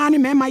ema ne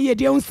mema ye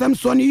de unsem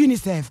so ne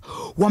UNICEF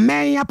wo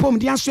men ya pom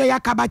de asoye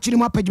akaba kiri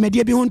mu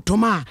apadwumade bi ho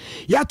ntoma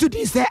ya to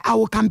din say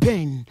our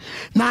campaign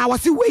na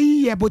wase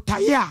we ye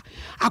botaye a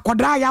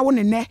akodra ya wo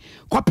ne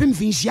kopim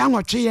finhia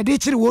nwotwe ye de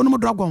kiri wo no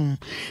dogon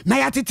na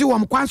ya tete wo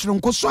mkwansoro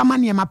nkoso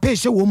amane ma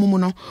pehye wo mu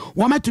no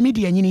wo matumi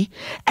de anyini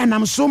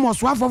enam so mo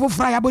so afofo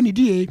fra ya boni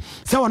die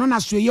se wono na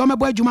soye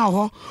adwuma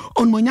ho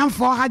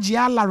onmonyamfo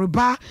Hajia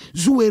Lariba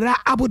Zuwera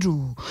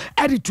Abudu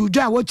editu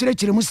dwa wo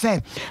kyerɛkyerɛ mu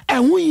sɛ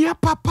ɛho yɛ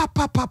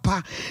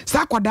papa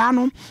sakoda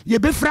no ye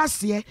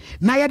befrase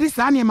na ye de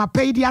saa ne ma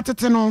pɛ di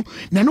atete no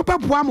na no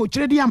papoa mo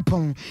kyerɛ di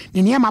ampon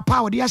ne ne ma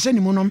pa wo de ahyɛ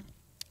ne mu no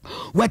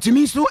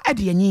watumi so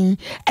ade anyin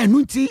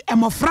enu nti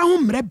emofra ho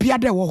mra bia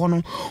de wo ho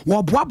no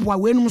wo boaboa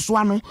wenum so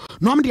ano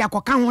nom de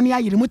akoka ho ne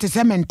ayire mu te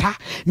se menta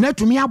na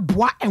tumi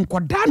aboa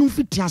enkoda no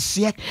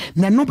fitiase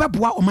na no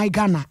beboa o my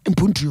Ghana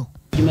mpuntuo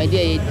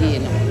Jumadia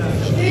no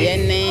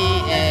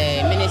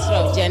Minister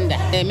of Gender,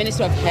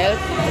 Minister of Health,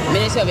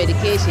 Minister of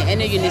Education,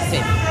 and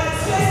UNICEF,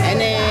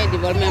 and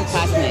development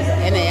partners,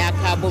 and a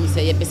carbon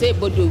say, you say,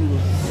 Bodu,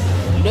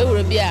 there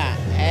will be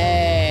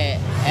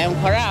and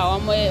Kora,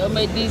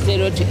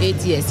 0 to 8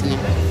 years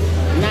now.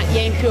 Not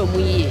young pure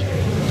muye,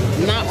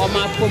 not on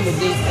my home with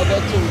this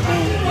about 2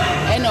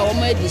 and all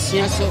my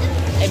decision so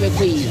ever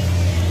queen.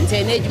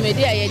 Age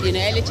media in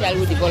early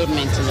childhood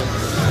development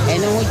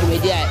and no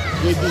media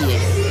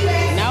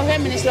now her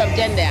Minister of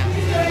Gender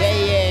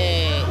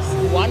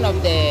one of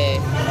the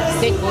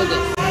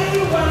stakeholders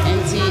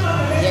and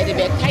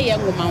the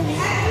young woman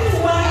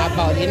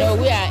about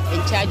we are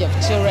in charge of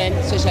children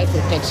social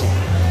protection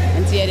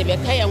and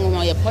the young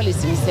woman your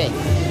policy say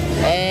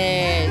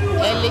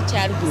early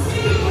childhood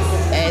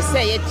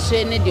say it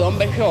train the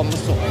umbrella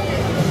so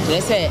they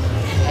say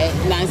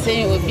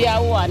Nancy will be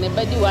our and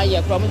everybody while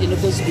you're from the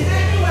local school.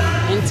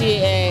 And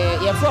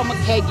you're from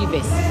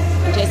caregivers.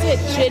 Just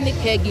say training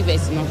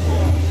caregivers. No,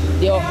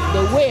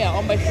 the way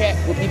on my track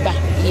will be back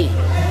here.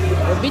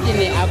 Will be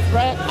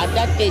at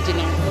that age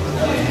now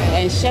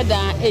and shut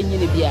down any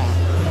beer.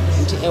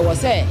 It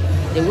was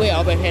the way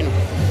over here.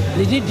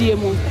 The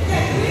DDMO,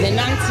 the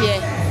Nancy,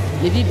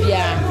 the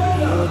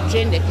DBR will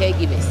train the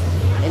caregivers.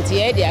 And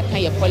here they are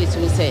kind of policy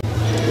will say.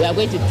 We are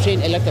going to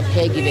train a lot of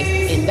caregivers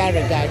in that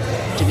regard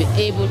to be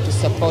able to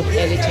support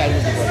early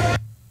childhood development.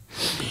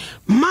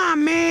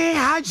 Mame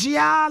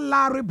Hajia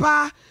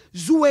Lariba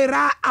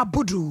Zuwera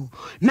Abudu.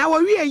 Na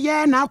wawie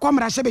ye na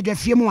akwamra hye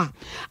bedwafie mu a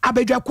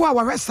abedwako a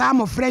wɔhwɛ saa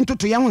mo frɛ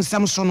ntoto ye ho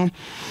nsɛm so no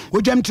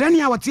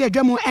odwamtrani a wɔte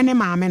adwamu ene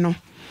maame no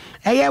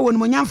eye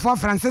wonmonyamfo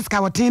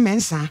Francisca woten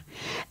mensa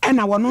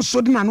ena wono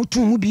so de na no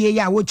tum bie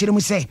ya wo kyerem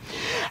se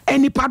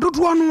enipa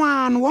dodo no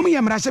a no wom ye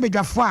mrahye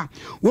bedwafo a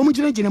wom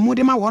gyinegyina mu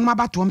de ma won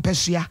mabato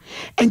mpasua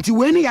enti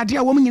we ne yade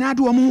a wom nyina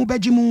de wom hu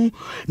bagimu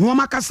no wom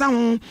akasa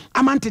ho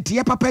amantete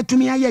ye papa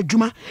tumi aye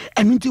adwuma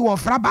enu nti wo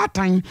fra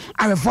batan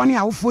awefo ne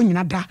awofo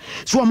nyina da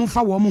so wom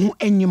fa wom hu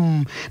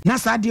enyim na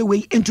saa de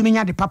we entumi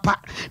nya de papa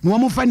no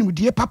wom fa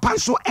nimdie papa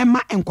so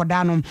ema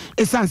enkoda no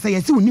esan se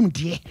yesi wonim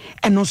de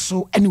eno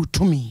so ene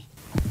utumi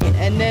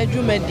ene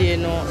dwumade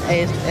no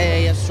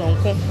ye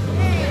sonko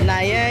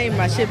na ye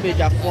imahye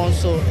bedwafo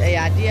so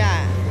ade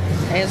a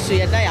enso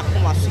ye da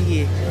yakoma so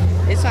ye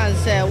esan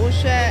say wo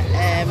hwe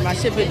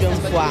mahye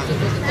bedwamfo a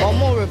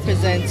omo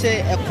represent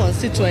a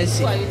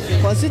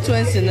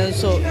constituency no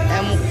so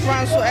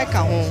franso eka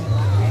ho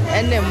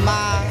ene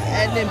ma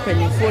ene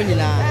mpanifo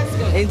nyina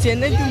enti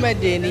ene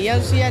dwumade ni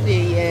yenso ye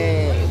de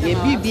ye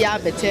bibia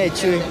beta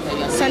akire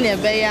sane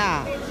be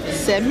ya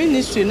se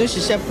ministry no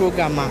hihye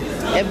program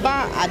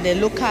eba at the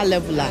local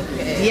level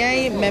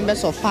yen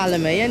members of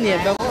parliament yen e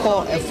be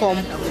call a form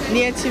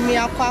ni etimi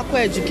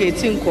akwa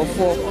educating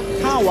nkofo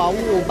ha wa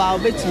wo ba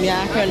obetimi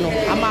ahwe no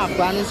ama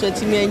akra no so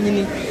etimi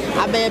anyini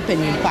abaye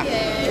panimpa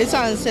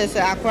esan se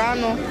akra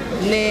no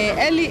ne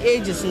early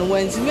ages no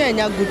wantimi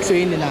anya good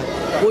training na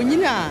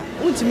onyina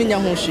untimi nya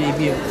ho hwe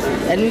bio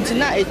enu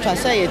ntina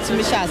etwasa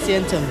yetimi hye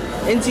asientem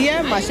enti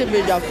ye mahye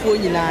bedwafo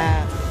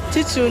nyina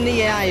titiri ni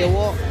ye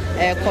ayewo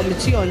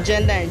Committee on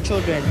Gender and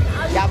Children.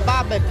 Ya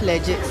baba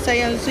pledge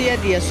science ye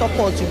the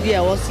support to be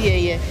a was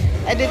ye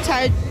at the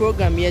tide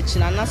program ye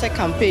china na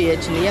campaign ye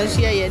china yenso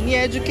ye ni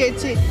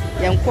educate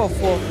yan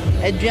kwofo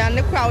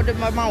aduane crowd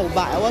mama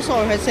oba e was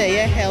all say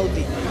ye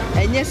healthy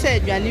enye say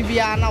aduane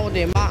bia na wo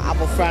de ma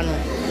abofra no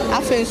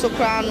afen so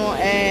kra no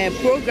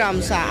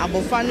programs a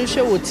abofra no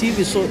hwe wo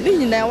TV so ni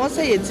nyina wo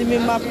say yetimi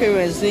ma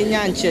parents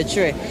nya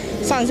nchechire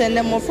sanse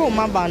ne mo from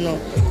maba no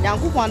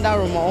yankopon da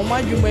roma o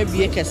ma dwuma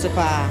bie kese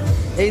pa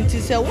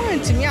enti se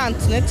wantimi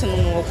antene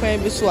no kwan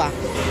bi so a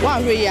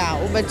wanhwe ya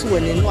obeti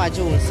woni no age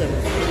wonsem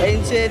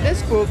enti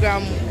this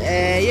program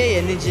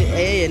ye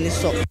ni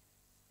so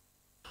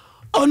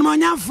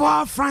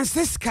onmonyafo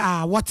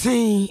Francisca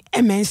Watin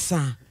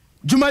Emensa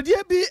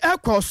Jumadie bi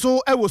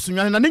ekoso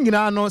ewosunwane na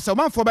nyina no se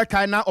manfo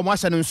bekai na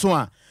omahye no nso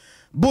a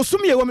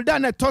bosum ye wom da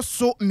na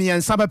toso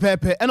miensa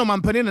pepepe eno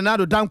mampani na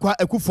nado dankwa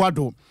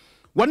akufuado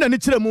wona ni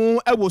kiremu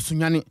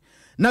ewosunwane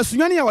na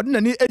sunwane ya wode na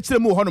ni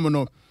ekiremu honom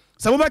no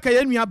se mobeka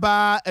ye nua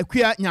ba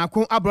akua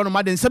nyako abro no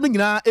made nsem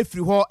nyina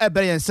efiri ho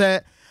ebere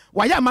yense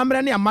waya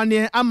amamre ne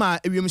amane ama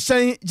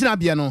ewiemhyɛn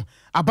ginabia no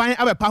aban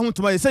abepa ho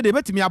ntoma yese de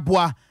betimi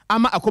aboa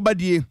ama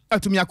akobadie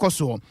atumi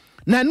akoso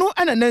na no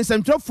ana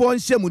nsɛmtwerɛfoɔ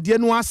nhyiamudie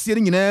no aseɛ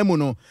nyinaa mu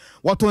no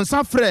wɔto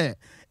nsa frɛ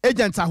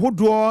agent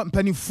ahodoɔ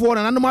mpanifoɔ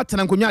na nanom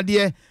atena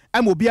nkonnwadeɛ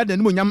ama obi ada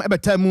no nyam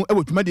ebeta mu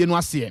ɛwɔ dwumadie no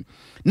aseɛ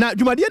na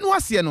dwumadie no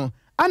aseɛ no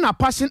ana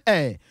passion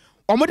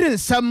ɔmode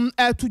nsɛm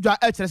ɛtodwa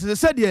ɛkyerɛ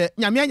sɛ deɛ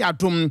nyame anya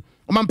adom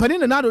ɔmampani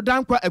na nado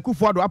dankwa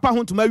akufoɔ do apa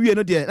ho ntoma wie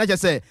no deɛ na kyɛ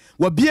sɛ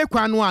wabie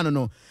kwan no ano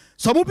no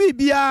so mo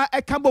bibia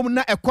ɛka bom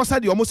na ɛkɔsa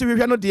deɛ ɔmo so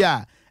hwehwɛ no deɛ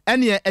a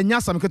ɛne ɛnya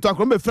asam keto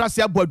akoro mbɛfira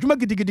se abo adwuma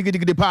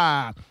gidigidi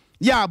pa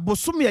ya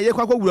bosom ye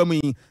kwakwa wuramu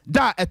yi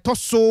da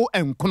etoso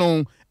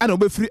enkono ana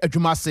obefiri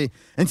adwuma ase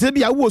enti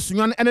bia wo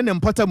sunwan ene ne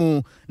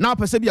mpatamu na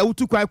apese bia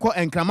wutu kwai kɔ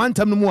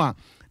enkramantam no mu a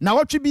na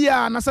wotwe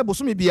bia na se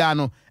bosom bia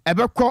no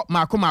ebekɔ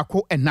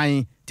maako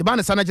enan tiba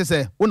ne sana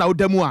kyese wona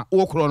wodamu a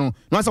wo kro no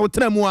na sa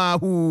wotena mu a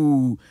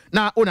hu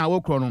na wona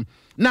wo kro no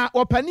na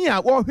opani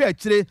a wo hwe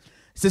akire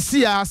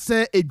sesia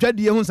se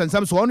edwadie hu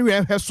sansam so ono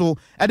hwe so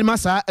edema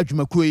saa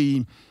adwumakuo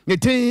yi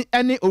netin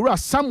ene owura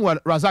Samuel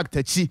Razak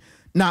Tachi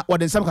na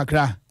what nsam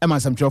kakra ema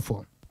nsam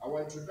twofo.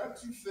 Our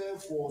introductory fare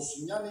for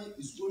Sunyani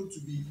is going to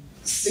be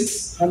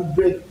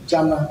 600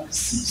 Ghana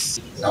cedis.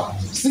 Now,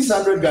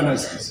 600 Ghana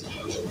cedis.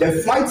 The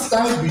flight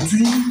time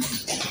between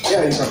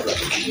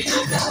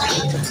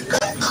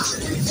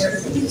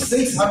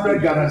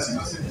 600 Ghana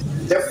cedis.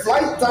 The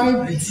flight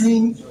time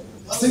between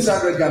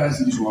 600 Ghana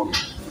cedis.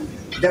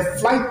 The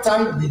flight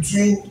time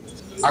between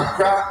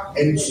Accra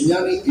and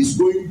Sunyani is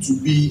going to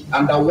be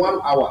under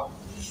 1 hour.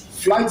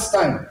 Flight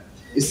time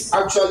is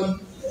actually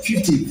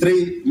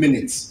 53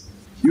 minutes.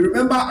 You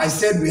remember I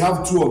said we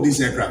have two of these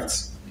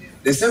aircrafts.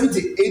 The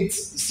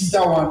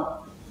 78-seater one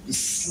is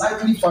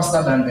slightly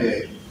faster than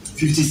the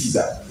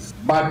 50-seater.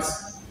 But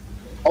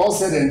all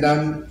said and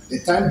done, the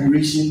time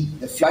duration,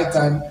 the flight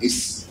time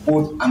is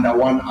both under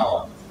 1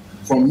 hour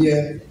from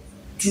here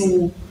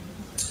to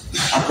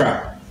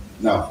Accra.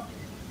 Now,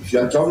 if you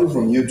are traveling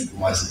from here to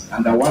Kumasi,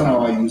 under 1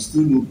 hour, you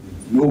still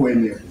nowhere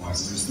near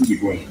Kumasi, you still be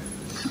going.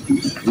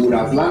 You would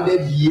have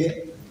landed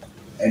here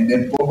and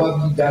then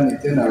probably done a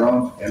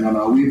turnaround and on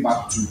our way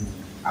back to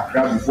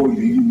Accra before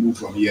you even move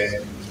from here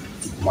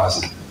to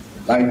Kumasi.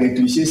 Like the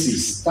cliche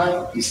says,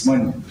 time is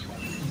money.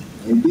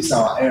 In this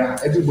our era,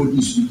 everybody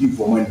is looking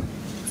for money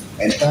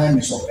and time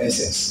is of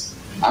essence.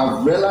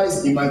 I've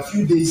realized in my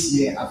few days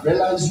here, I've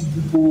realized you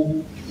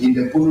people in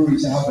the Polo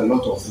region have a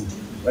lot of food.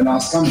 When I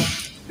was coming,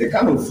 the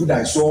kind of food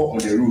I saw on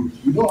the road,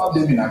 we don't have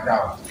them in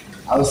Accra.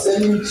 I was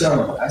telling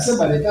Sharon, I said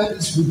by the time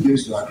this food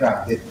gets to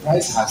Accra, the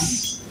price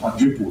has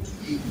quadrupled.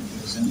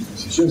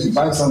 So if you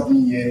buy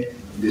something here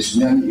in the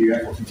Sunyani area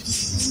for 50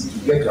 cedis,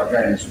 you get to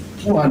Accra and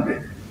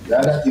 200, you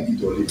either take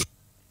it or leave.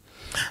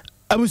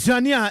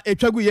 Abusiania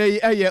etwagu ye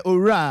eye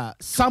owura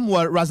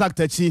Samuel Razak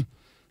Tachi.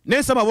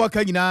 Ne sama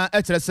waka nyina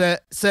ekyere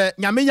se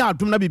nyame ya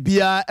adom na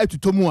bibia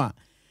atutomu a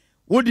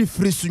wodi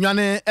firi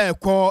Sunyane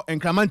ekɔ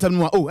enkramantam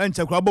no a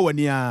enkyekura bɔ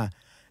wani a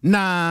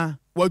na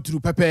waduru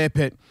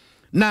pepepe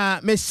na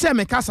me share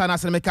me kasa na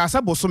se me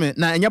kasa bosome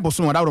na enye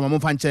bosome wada woro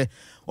mamfa nche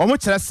omo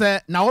kire se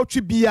na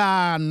wotwe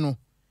bia no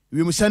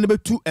wi mu shane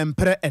betu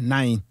empre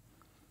enan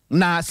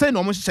na se na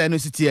omo hye no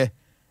sitie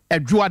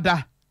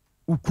edwoada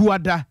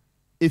ukuada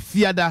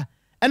efiada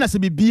ena se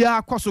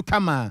bibia kwaso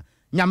kama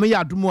nyame ya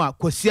adomu a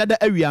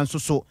kwasiada awia nso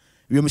so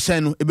wi mu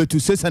shane no ebetu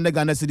 600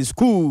 Ghana cedi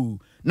school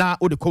na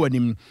ode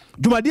kowanim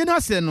dwumadie no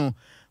ase no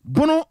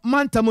bono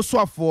mantam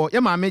soafo ye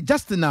maame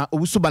Justina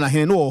Owusu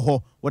Banahene no wo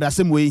ho wada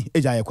semwe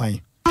ejaye kwan.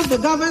 The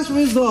government's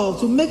resolve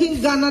to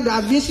making Ghana the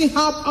aviation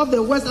hub of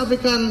the West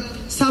African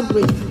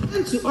sub-region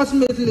and to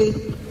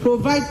ultimately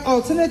provide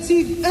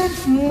alternative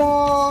and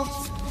more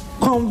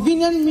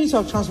convenient means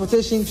of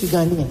transportation to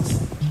Ghanaians.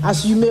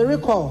 As you may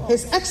recall,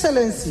 His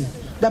Excellency,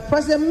 the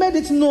President made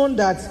it known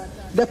that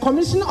the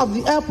commission of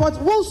the airport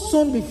will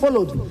soon be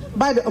followed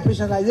by the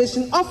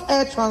operationalization of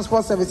air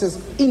transport services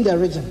in the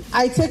region.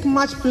 I take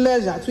much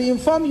pleasure to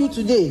inform you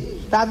today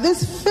that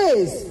this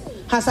phase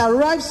has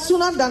arrived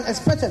sooner than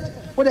expected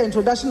with the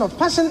introduction of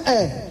Passion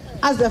Air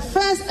as the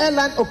first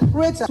airline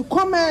operator to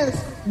commence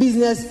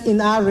business in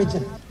our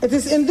region. It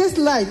is in this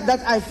light that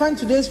I find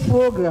today's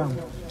program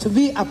to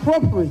be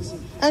appropriate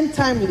and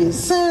timely,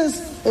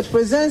 since it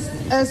presents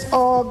us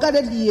all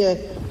gathered here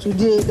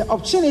today the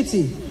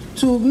opportunity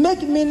to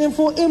make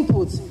meaningful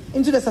inputs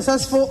into the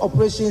successful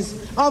operations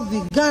of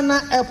the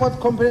Ghana Airport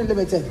Company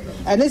Limited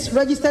and its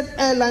registered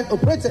airline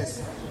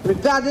operators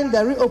regarding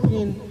the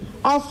reopening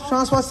of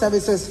transport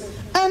services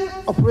and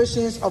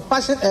operations of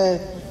Passion Air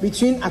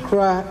between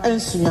Accra and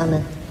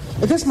Sunyane.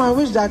 It is my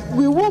wish that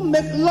we will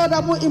make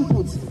laudable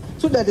inputs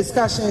to the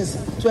discussions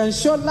to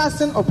ensure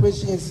lasting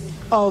operations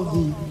of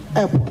the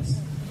airports.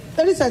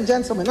 Ladies and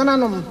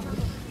gentlemen,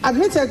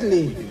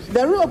 admittedly,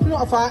 the reopening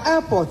of our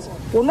airport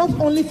will not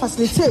only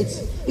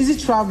facilitate easy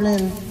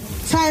traveling,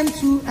 time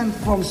to and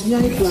from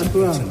Sunyane to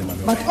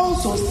Accra, but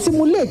also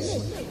stimulate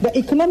the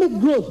economic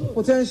growth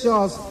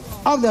potentials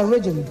of the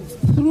region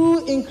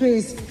through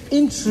increase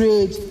in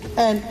trade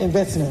and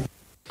investment.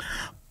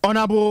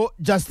 Honorable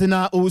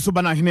Justina Owusu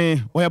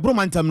Banahene, we are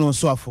bromantam no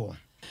soafo.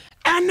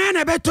 And then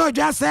a beto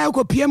just say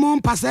ko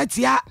piemu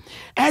pasetia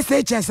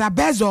SHS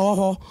abezo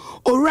ho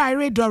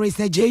Ori Doris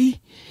Ej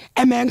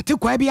ementi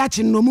kwa bia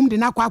chi no mum de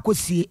na kwa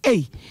akosie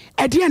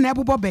ede na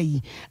ebobo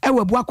bayi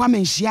ewebu akwa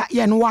menhia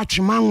ye no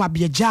watwema nwa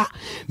bieja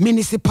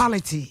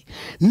municipality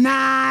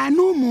na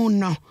no mu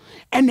no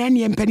ene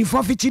ne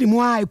mpanifo fichiri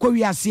mu a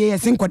ekwi ase ye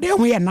senkode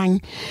ho ye nan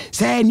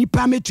say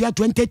nipa metua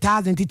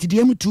 20,000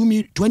 titidiem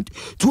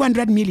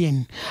 200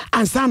 million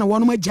ansa na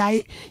wono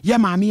magyae ye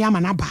maame ya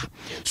manaba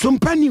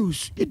Sompa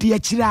news de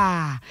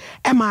akira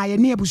ema ye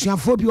ne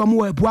abusuafo bi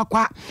omo ebu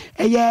akwa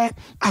eye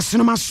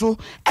asenoma so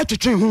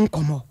etwetwe ho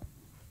nkomo.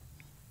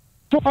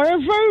 Or you're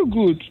very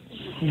good,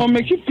 or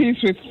making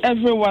peace with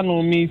everyone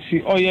who meets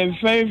you, or you're a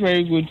very,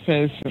 very good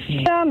person.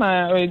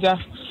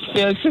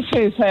 Yeah,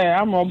 say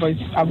I'm Robert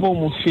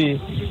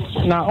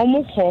Abomufi. Now,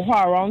 almost call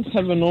her around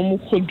 7,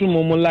 almost could do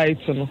more light,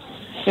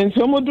 and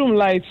so more doom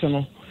light,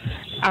 and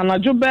I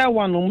do bear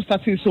one almost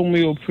started some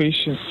way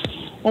operation.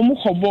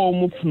 Almost call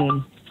almost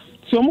known.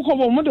 So almost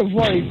call the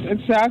voice,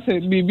 and say, I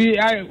said, baby,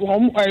 I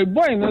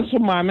boy, and so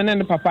my man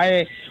and the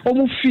papa,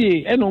 almost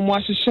fear, and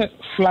almost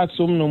flat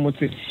so no more.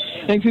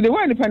 And to the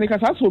one the panic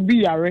as will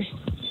be are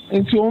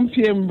into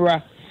PM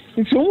bra.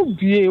 It's won't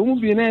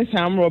be nice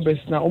Sam Roberts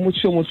now,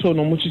 almost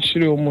no much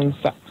chill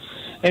monster.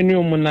 And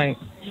no more night.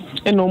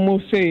 And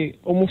almost say,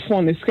 almost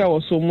phone the scale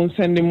or so,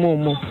 sending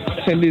more,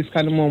 send this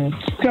kind of mom.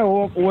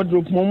 Scale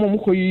wardrobe, momo,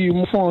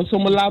 you phone,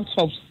 some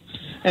laptops,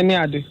 and the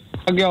other.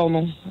 A girl,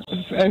 no,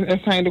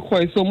 I find the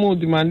quite so more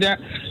demand there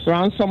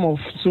ransom of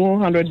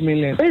 200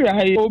 million.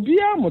 Hey,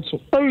 Obia Moto.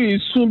 Very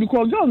soon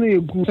because girl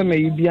no good to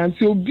maybe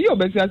until be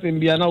better than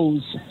be an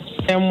old.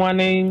 And one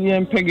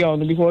in Peggy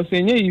because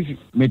they easy.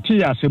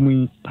 Metia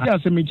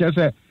Semi just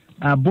a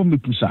bomb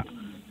pusa.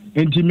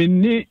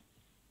 Intimate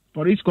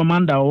police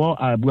commander or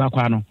a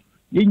Buaquano.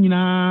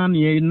 Yina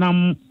ye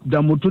nam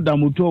damuto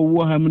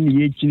warham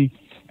ye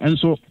and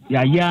so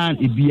yan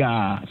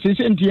ibia. Since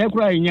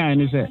Antiaqua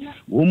yan is a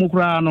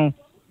Umukrano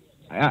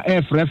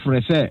F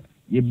reference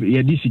ye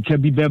disika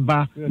bi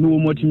beba no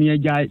motimi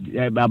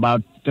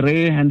about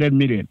 300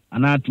 million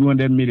and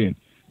 200 million.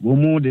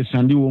 Womo de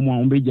Sandy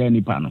woman beja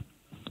nipa no.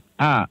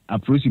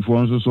 Approach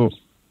for so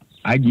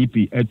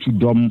IGP etu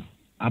dom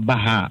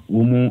abaha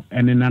womo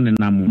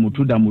enenanenam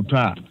mutuda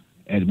mutua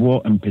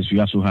edwo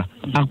empesua so ha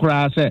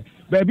akra se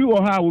baby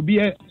wo ha obi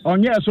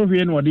onye so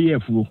hwe na ode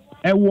yafuo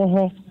ewo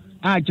ho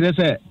a kire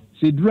se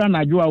se dura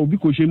najo a obi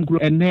kohwem kro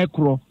ene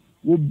kro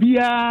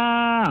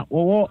obia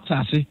wo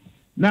sase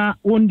na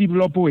on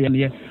develop ye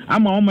ne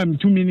ama o mam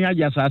tumi ni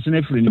aja sase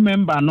na free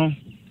member no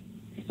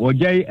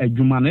ojai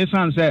adwuma na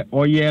sanse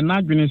oye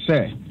na dwene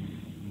se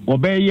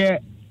obeye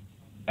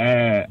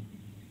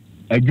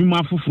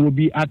adwuma foforo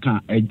bi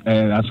aka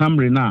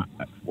assembly na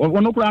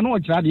ono kura na o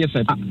kira de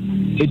se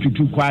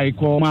etutu kwai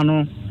ko ma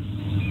no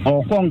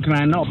o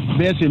konkran na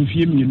be se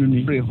mfie mienu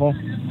ni ho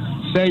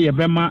se ye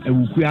bema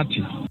ewuku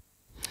ate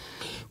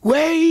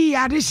we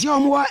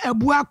addition wa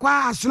ebua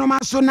kwa asonoma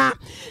so na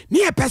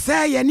ne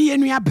pese ye ne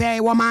enua be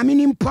wo maame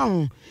ni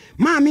mpon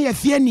maame ye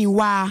fie ni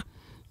wa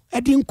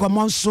edi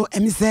nkomo nso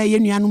emise ye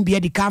nuanu bia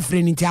di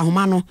kafre ni ti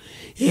ahoma no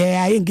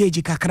ye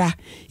engage kakra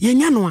ye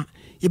nya no a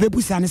ye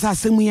bebusa ne sa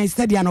asemu ye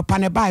study anopa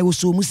ne bai wo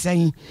so mu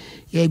sen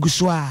ye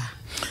guso a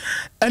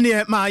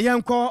ene ma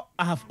yenko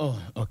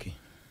okay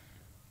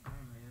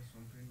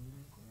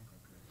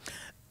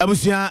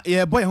abusia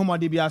ye boy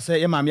homode bia se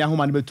ye maame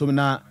ahoma ne betom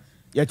na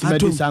ye ti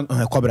medi san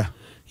kobra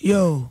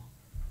yo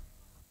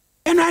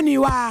enani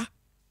wa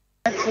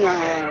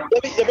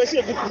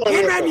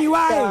enani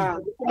wa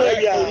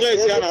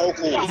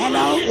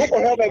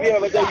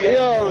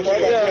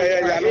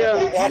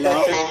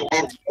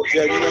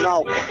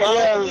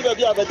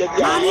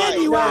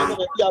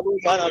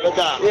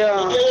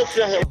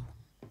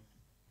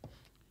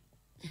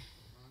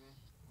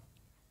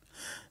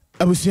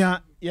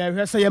abusia ye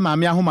hwese ye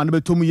maame ahoma no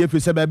betom ye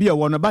firi se ba bia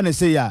wo no ba ne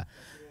se ya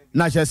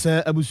na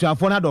hwese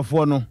abusuafo na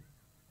dofo no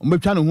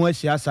ombetwa no ho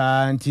ahia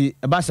saa nti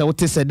ba se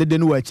wote se dede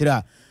no wa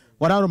akira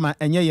wararoma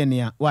enye ye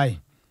nea why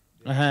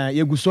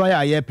ye guso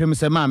ya ye pem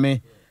se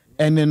maame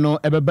ene no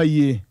ebeba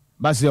yie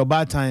ba se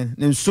obatan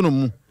ne nsuno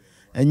mu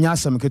enya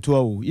asem keto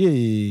o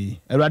ye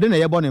awurade na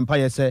ye bɔ ne mpa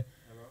ye se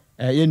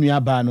ye nua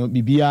ba no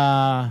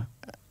bibia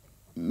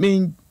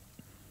min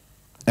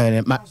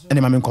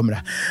ene maame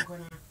nkomra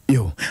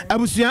yo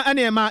abusuan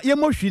ene ma ye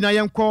mohwi na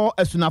ye nkɔ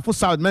asunafo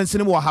south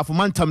mensin wo hafo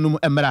mantam no mu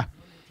emra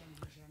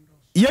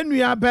ye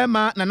nua ba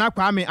ma na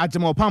nakwame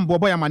agyemopanbo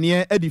bɔ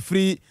yamane edi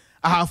free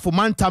hafo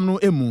mantam no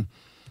emu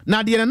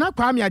na de na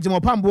nakwame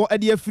agyemopanbo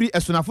edi free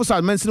asunafo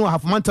south mensin wo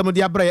hafo mantam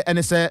de abrɛ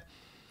ene se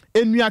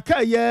enua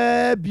ka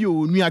ye bi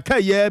o nua ka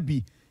ye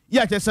bi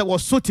ya kyɛ sɛ wo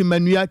soti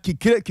manua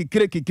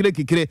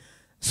kikire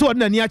so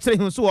ɔna ni akyerɛ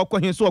hin so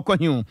wɔkɔ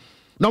hin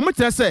na ɔmo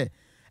kyerɛ sɛ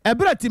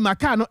ebrati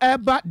maka no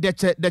eba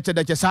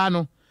deche saa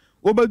no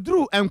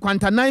obeduru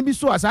enkwantanan bi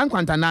so asa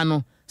nkwantanan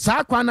no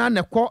saa kwana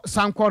na kɔ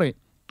sankɔre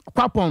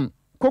kwapon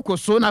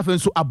kokoso na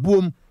afenso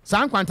abuom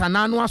saa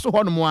nkwantanan no aso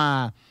hɔ no mo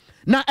a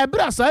na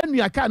ebra saa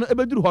nua ka no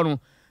ebeduru hɔ no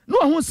no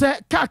ho sɛ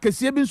ka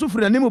kɛseɛ bi nso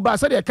firi anim ba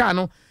sɛ de ka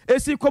no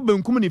esi kɔ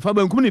benkum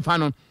nifa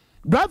no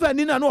brava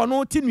ni na no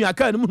ɔno ti nua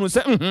ka no mu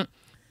sɛ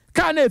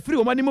ka na efiri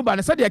o mani mu ba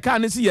ne sɛ de ka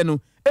no si ye no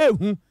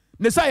ehu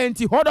ne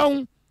science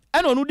hodon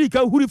ɛna ɔno di ka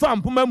huri fa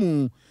mpoma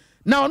mu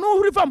na ɔno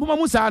huri fa mpoma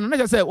mu saa no na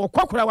kyɛ sɛ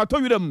wɔkɔkora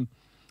watɔ wiram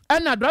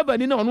ɛna driver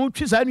ni na ɔno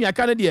twi saa nua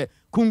ka no de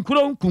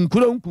kunkuron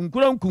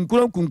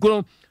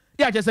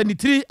ya kyɛ sɛ ni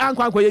tiri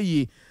ankwankɔ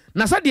yie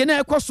na sɛ de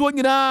na ɛkɔ so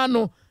nyina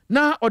no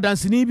na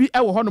ɔdansini bi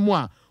ɛwɔ hɔ no mu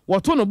a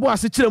wɔto no bo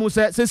ase kyerɛ mu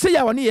sɛ sɛ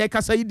ya wɔne yɛ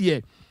kasa yi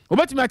de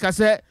obetumi aka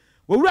sɛ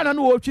owura na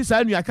no wɔtwi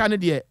saa nua ka no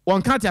de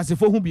wɔnka te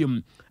asefo ho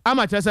biom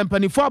ama kyerɛ sɛ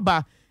mpanifo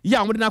aba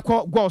ya wɔde na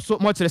kɔ gɔ so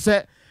mo kyerɛ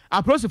sɛ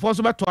aprosifo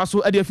so beto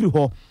aso e de afiri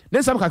ho ne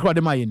nsam kakra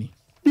de ma ye ni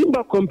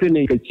Timber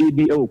company kati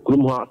bi e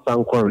okurum ha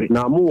sankore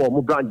na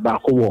mo branch ba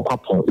ko wo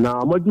kwapon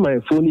na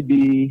moduma phone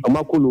bi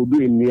amakolo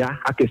odu enua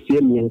akese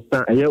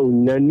miensa eye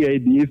onnani e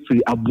bi efiri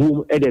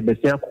abum e de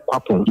besia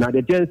kwapon na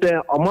de tense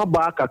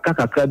omaba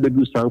kakaka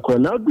bedu sankore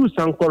na du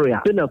sankore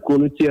a na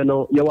konu tie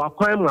no ye wa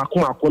kwan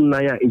mako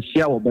nan a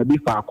ehia wo ba bi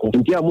faako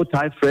nti a mo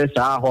tai fresh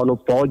a ho no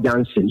Paul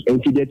Johnson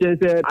nti de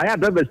tense aya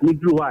drivers ni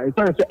dru ha e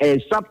san se e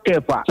sharp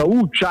kefa so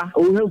utwa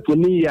o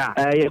hemfoni ya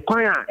ye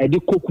kwan a e de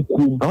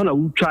kokukum ho na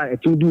utwa e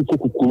ti du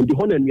kokukum di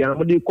hona nua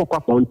mo de kokwa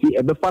ponti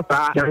e be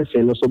fasa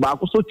jansen no so ba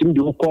ko so tim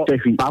de ko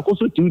tehwi ba ko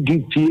so tim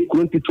di ti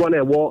kronti to na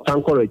e wo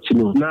sankore chi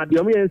no na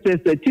de mo yen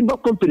se timber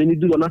company ni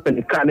du na fe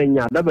ne ka na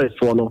nya da be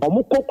so no o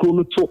mo kokro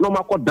no to no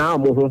makọ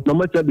dan mo ho na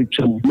ma ta be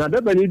twam na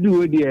da be ni du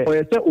we de o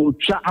ye se o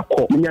twa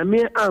akọ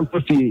nyame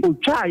amfafie o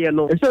twa ye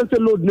no e se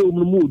load na o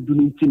mu odu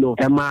ni ti no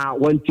e ma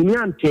wantini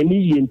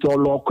anteni yi nti o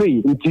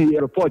lokoi nti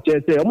report ye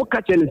se o mo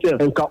ka che ni se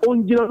nka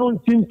onjina no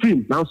ntim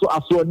film na so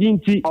asodi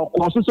nti o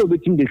ko so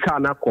betim de ka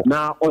na akọ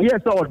na o ye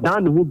se o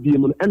dan ho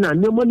biem no na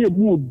nemo na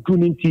mu odu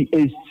nti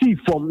esi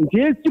form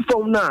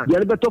na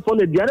yare beto fo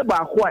na diare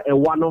ba ko a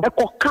ewa no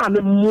ekoka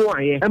ne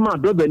muaye e ma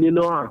do bani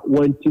no a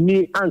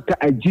wantimi anka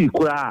agi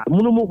kura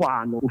munu mu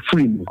hwa no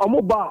free no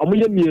omo ba omo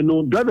ye mie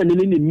no driver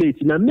ni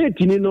mate na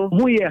mate ni no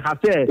mu ye ha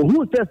se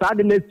hu se sa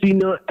de na si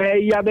no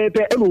ya be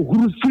pe e no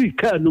huru free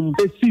car no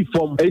esi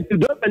form nti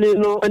do bani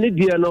no ani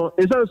die no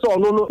e san so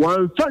no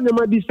wan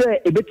fanyama bi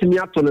se e betimi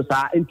ato no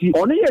sa nti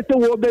ono ye se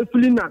wo be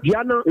fili na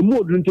bia no e mu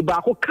odu nti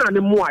ba ko ka ne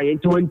muaye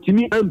nti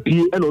wantimi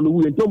ampie e no no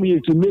wu nti omo ye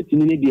tu mate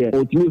ni de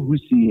o timi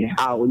husi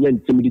a onye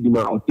ntimi di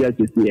ma o ti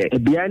asese e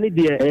bia ni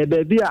de e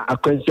be bia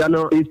akwansia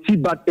no esi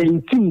but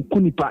entim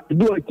kunipa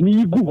bi o timi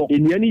yigu ho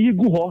enua ni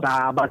yigu ho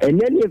ta but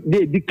enye ni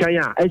de dikan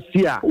a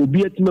asia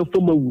obi atima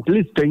foma wu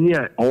list tani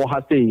a o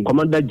ha sei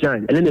commander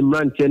Jan ele ne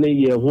mrantie ne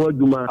ye ho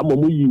aduma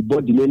amomo yi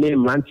body ne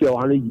mrantie o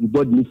ha ne yi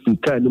body ni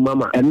fika no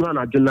mama eno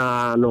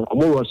anadwona no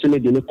omo ro se ne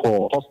de ne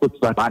ko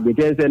hospital ba de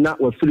tense na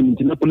wa film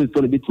nti na police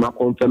no bitima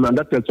confirm and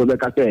that person be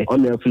ka say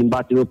on the film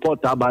but report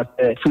about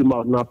film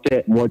out na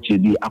te mo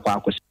chidi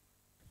akwa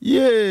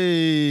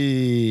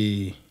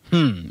Yay!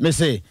 Me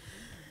say,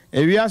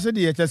 e wi ase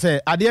de ye say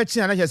ade a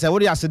chi na che say wo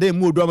de ase de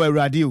mu odu ba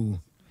awurade o.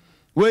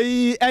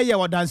 we eye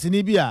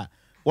wadanseni bi a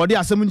wode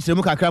asem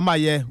nkyeremu kakra ma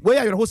ye we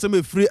ya yerho sem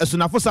efiri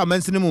asunafo sa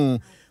mansini mu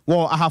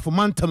wo ahafo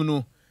mantam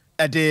no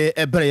ede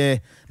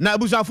ebreye na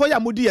abusafo ya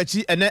mudi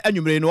achi ene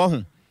anwumre no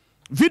ho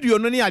video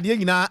no ne ade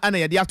nyina ana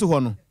yede ato ho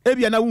no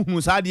ebia na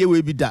wuhu sa ade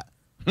we bi da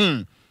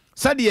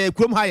sade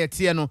kurom ha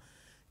yete no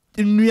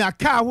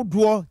nnuaka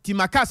ahodo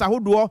timakasa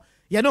ahodo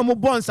ye no mo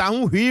bonsa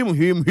ho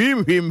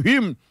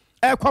hwim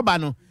ekoba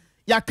no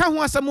ya ka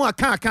ho asem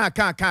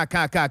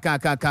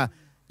aka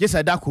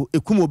Jesa dako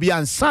ekumo bi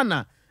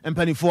ansana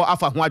empanifo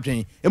afa ho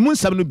adwen emu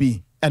nsam no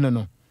bi eno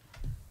no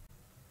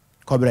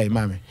kobra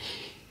imame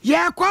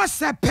ye kwa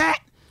sepe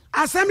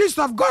Assemblies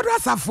of God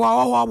asafo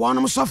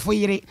wonom sofo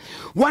yire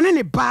wone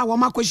ne ba wo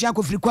makohia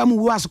kofirikwa mu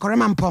wu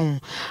asokorema mpon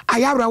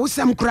ayawra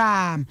wosem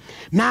kra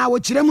na wo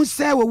kiremu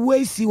se wo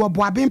wuisi wo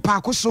boaben pa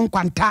akoso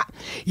nkwanta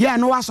ye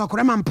no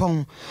asokorema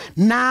mpon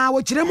na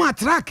wo kiremu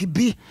atrak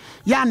bi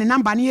ya ne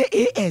number ne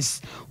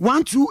AS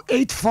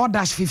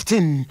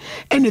 1284-15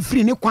 ene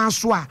free ne kwan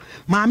so a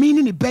maami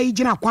ne bayi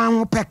gina kwan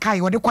ho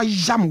pekai wo de kwa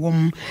yam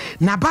wom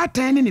na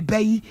batan ne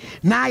bayi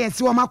na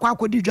yesi wo makwa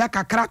akodi dwa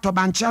kakra to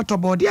banche to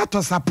body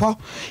ato sapo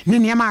ni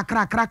niema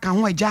akra ka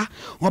ho agya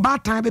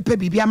obatan bepe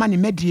bibia ma ne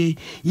medie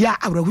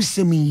ya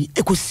awrahusemi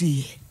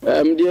ekosi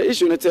the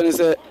issue no tell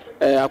say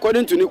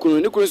according to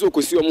Nikunu so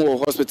kosi omo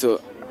hospital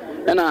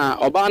na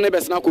oba na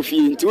besna kofi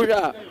nti wo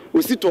hwa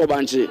osi to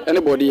banche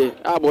ene body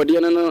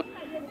no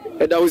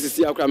eda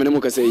osisi akra me ne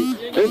mo kase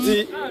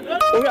nti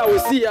wo hwa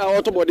osi ya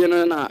auto body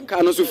no na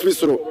ka no so free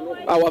soro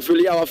our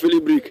fili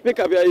break make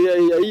up ya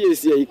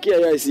esi kia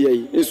ya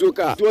esi nso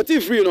ka to ti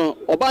free no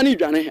oba na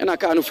dwane na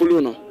ka no follow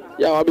no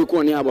ya wa be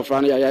ko ni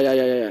abofra no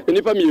ya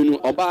enipa mienu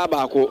oba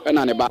baako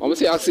na ne ba o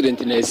say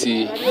accident na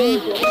esi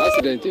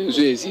accident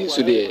nso esi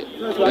so de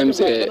em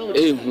say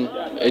ehu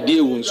edi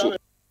ewu nso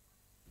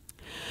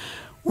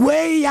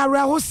we ya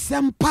ra ho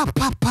sem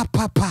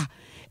papa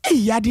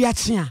ya de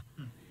achia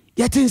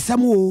ya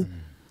tinsam o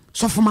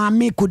so for ma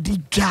me ko di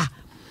dwa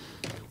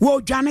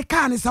wo dwane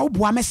ka ne sa wo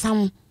boa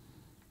mesam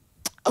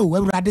o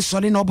awurade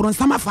sole na obron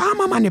sama fa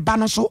mama ne ba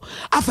no so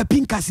afa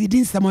pinkasi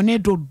din samone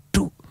do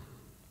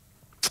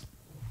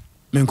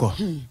Menko.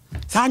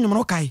 Sa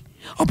nyumro kai.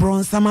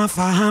 Obron sama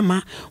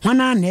fahama.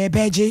 Wana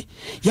nebeje.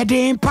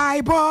 Yede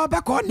mpai bo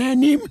beko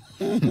nanim.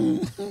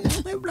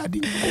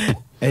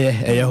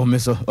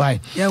 Homeso. Why?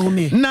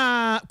 Home.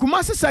 Na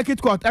Kumasi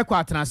Circuit Court ekwa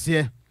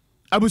atrase.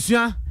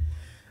 Abusua.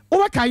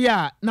 Owa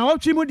kaya na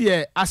wotwi mu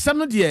de asem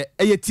no de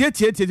eye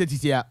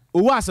tie.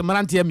 Owa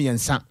asemrante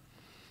miensa.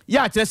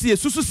 Ya atrase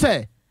yesusu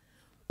se.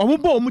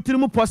 Omubo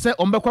omutirimu pose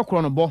ombekwa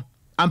kro no bo.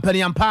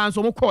 Ampani ampa nso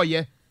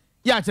omukoye.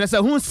 Ya atrase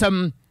hu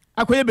nsem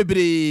akoye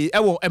bebre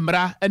ewo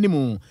emra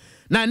animu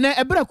na ne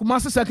ebra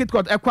Kumasi Circuit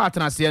Court ekwa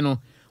atrase no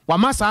wa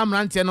masa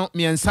amrante no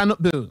miensa no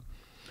bill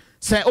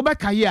se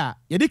obekaye a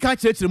yedi ka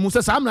kirekire mu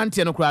se sa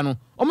amrante no kura no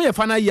omo ye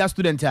final year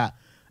student a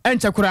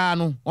enche kura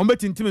no omo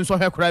tintim nso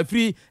hwe kura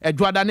free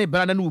edwada ne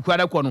branda no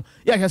wukura ko no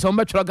ye hwe se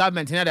omo betworo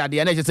government ne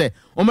de na hwe se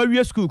omo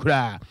wie school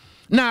kura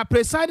na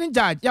presiding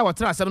judge ya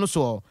watra asem no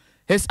so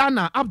his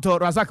Anna Abdul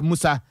Razak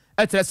Musa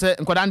etrese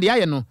nkoda nde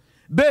aye no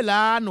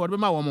bela no wode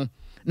ma wo mo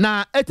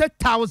na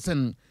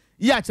 80,000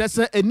 ya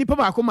chese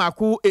enipa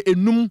maako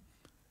enum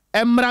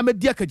emra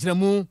media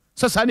kagiramu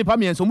sasa nipa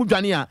mienso mu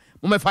dwane a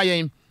mo mefa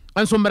yen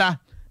enso mra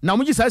na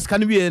mo gisa sika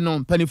no wie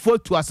no panifo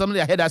tu asam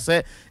ya head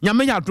ase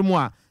nyame ya domo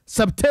a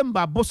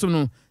September boso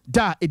no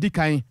da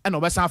edikan na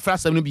obesa afra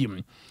asam no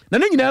biem na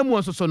ne nyina mu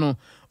nso so no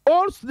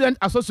All Student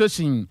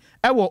Association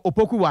ewo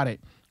Opoku ware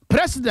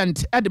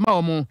president edema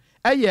wo mo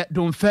eye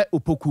Domfe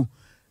Opoku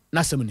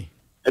na semni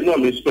I know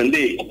I'm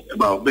spending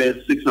about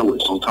 6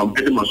 hours on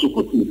campus. I'm also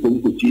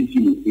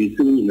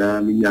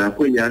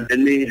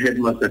any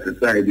headmaster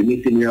side,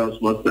 the senior house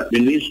master, the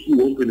new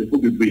school open for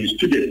the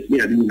students.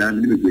 Me, I didn't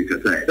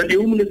side. But the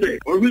woman say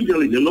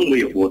originally the long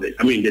way about it.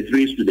 I mean the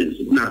 3 students.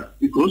 Now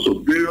because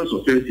of various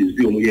offenses,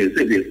 the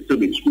said there's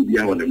still a school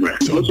beyond them.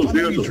 Because of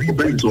various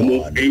offenses,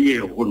 almost a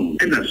year on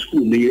and at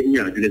school, they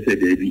said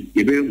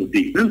they very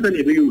day. That's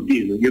a very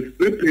day. You have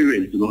 3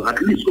 parents,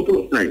 at least a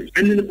couple of times.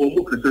 And then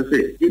almost as I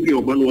said, you be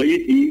one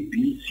way.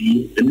 ABC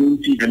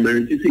and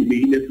emergency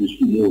being to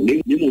school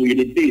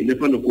the day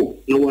never no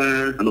and no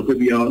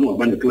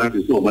about the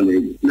classes so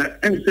now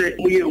and say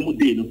we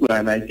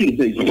and I think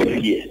there is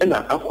year and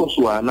of course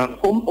now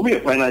come we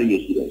final year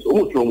students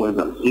almost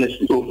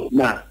next so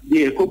now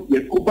they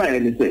buy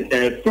anything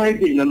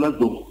Friday and not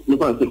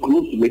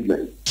close to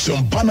midnight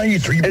Sompa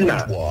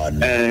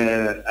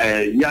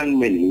 93.1 young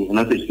men and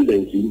other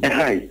students in a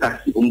high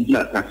taxi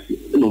taxi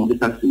the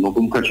taxi no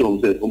taxi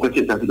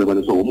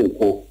so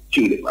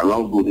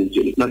around Golden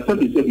Chile. Now, some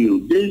day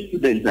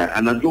students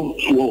are not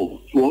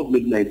 12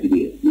 midnight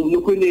today.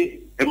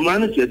 A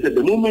manager said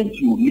the moment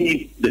you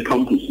leave the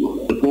campus,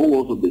 the 4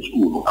 walls of the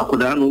school,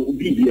 Akodano will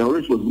be the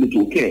responsibility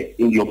to care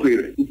in your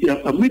parents. If you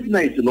after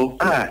midnight,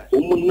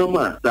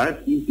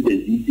 that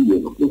incident is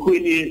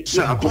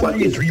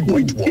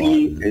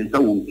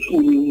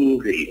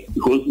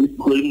because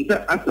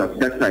after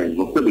that time,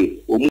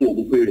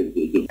 parents.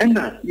 And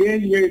that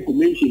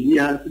information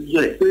here,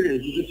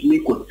 parents just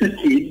make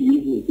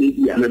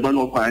ya me ba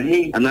no kwa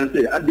hin and I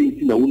say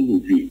adenti na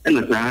wonu fi and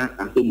na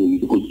asomo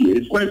because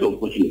it's quite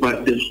unfortunate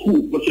but the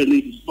school fortunately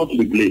is not to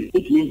be blamed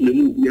it means the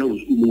move here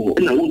was school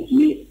and I want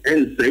me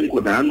and say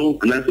koda no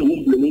and I say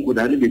won blame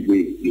koda no be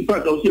in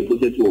fact I was say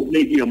process of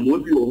maybe am wo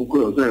bi o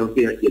ko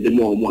say the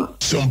more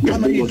Sompa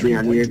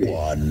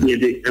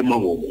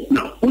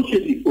now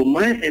fortunately for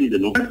my end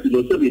no that's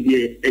no say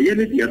the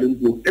the other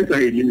go as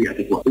I mean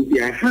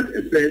I had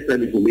a first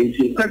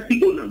information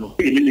taxi owner no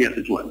pay me at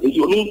one and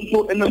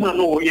so and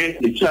no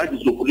the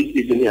charges of police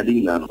station here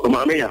na come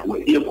am ya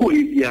we e ko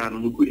e bia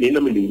no ko e na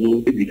me no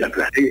e bi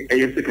kakra e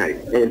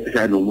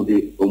sekai no mo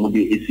de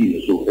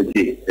esi so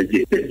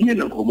e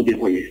na ko mo de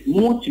ko ye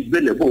motive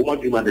le bo mo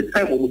at the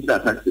time mo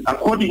that taxi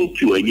according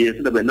to a year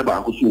so that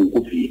ba ko so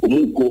ko fi o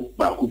mo ko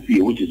ba ko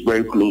fi which is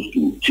very close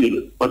to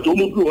children but o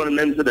mo go on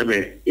name so that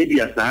e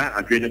bia sa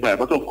adwene ba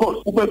but of course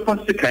we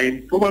first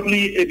sekai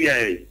probably e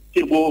bia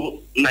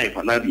knife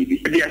and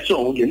they are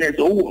shown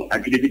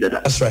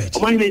that's right.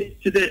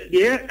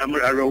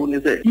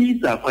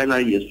 These are final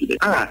years today.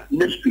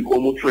 Next week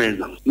almost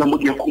friends.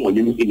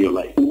 In your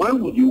life. Why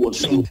would you want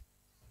to?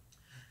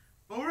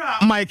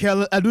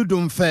 Michael Adu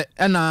Dumfe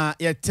and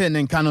yet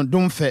and canon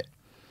Dumfe.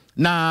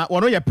 Now,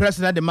 one of your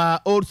president of my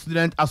old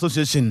student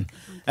association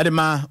at the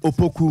ma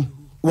Opoku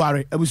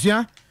Wari.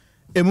 Abusia,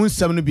 Emun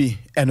 7B,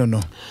 and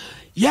no.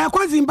 Ya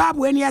kwa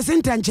Zimbabwe ni ya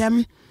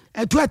sentenchem.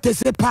 Tuate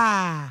se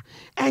pa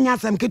enya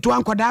sam ketu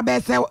ankoda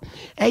be se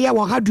eye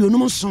wo radio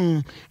num so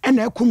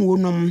ena akum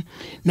wonum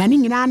na ni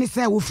nyina ne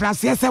se wo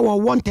frase se wo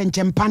won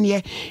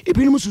tenchempane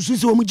ebinum susu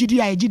se wo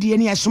mugidi agidi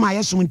ne yesom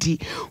ayesom nti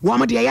wo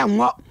mo de ye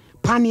nwo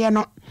pane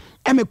no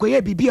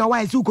emekoye bibi o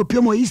wa se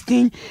ukopio mo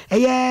eastern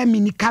eye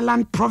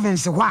Minikaland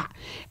province hwa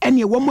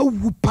ene wo ma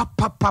wu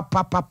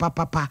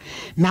papa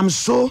nam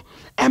so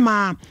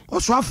ema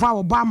oso afa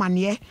wo ba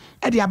amane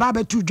e de aba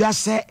betu dwa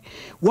se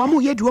wo mo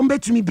ye de wo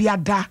betumi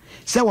biada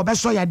se wo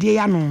beso yade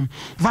ya no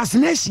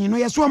vaccination no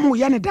yeso mo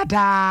ye ne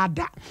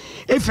dadaada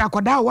efra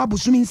koda wo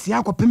abusumi nsia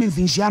akopem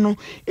mfinhia no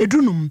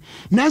edunum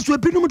na so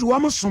ebinum de wo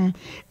mo som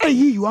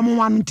eyi wo mo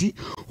wanu nti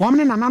wo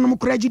ne nananom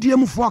kora gidie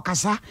mu fo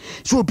kasa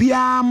so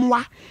obia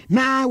mwa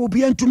na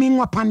obi antumi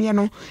nwa pane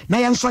no na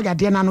ye nso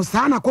yade na no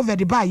saa na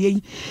covid ba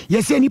ye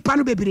yese nipa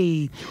no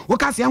bebre wo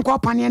ka se enko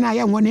pane na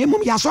ye nwo na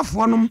emum ya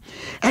sofo no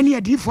ene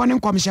adifo ne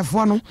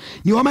nkomhyefo no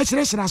ni wo ma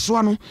kyerehira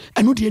so no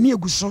enu de ne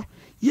eguso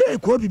ye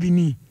ko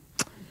bibini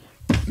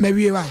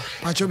mawie wa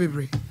pacho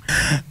bebre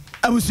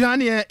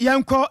abusuane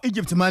yanko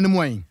Egypt man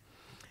mu an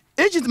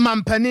Egypt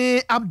man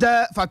pani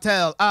Abdel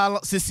Fattah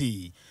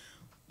al-Sisi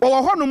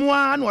wo ho no mu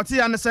a na wote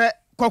ya ne se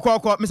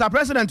kokoko Mr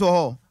President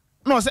ho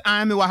no se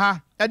am wa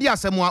ha edi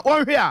asemu a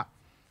wonhwe a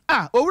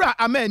owura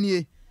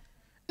amanie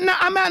na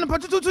aman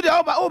potutu de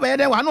oba ye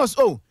den wa no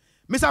so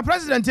Mr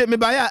President me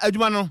ba ya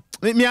adwuma no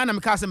me ana me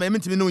ka se me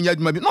ntimi no nya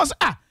adwuma bi no so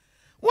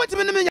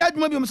wontimi no nya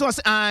adwuma bi so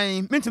se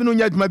me ntimi no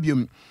nya adwuma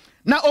bi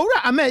na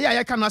owura aman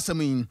ya ka no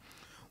asemu yin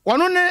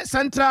wono ne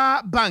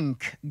Central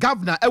Bank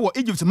Governor ewo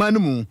Egypt man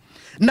mu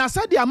na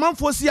sade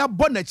amanfo si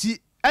abonachi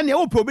ene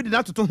wo probi de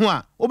na toto ho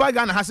a wo ba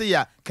ga na ha se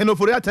ya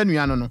kenofori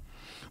atanua no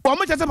wo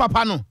mo chese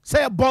papa no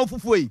say bon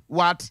fufuo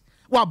what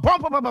wa bon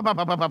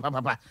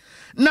papa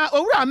na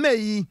owura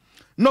meyi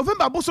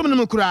November bosom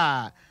no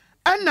kura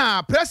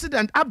ana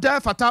President Abdel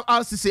Fattah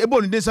al-Sisi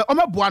ebo ni say o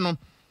meboa no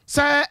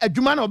say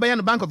adwuma na obeya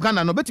no Bank of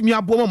Ghana no betumi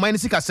abo mo man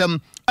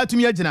sikasem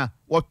atumi agina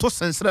wo to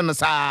sensere no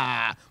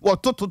saa wo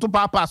to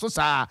papa so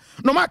saa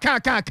no ma kan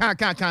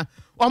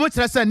o mo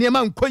kire say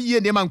niam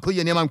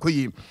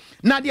nkoyie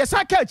na de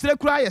sa ka kire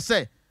kura ye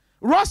say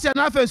Russia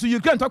na afa so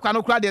Ukraine to kwa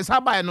no kura de sa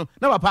bae no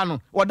na papa no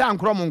woda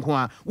nkro mo nko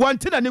a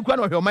wonti na ni kura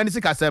no hwe man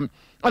sikasem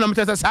ona mo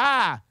kire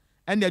saa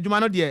ene adwuma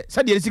no de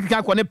se de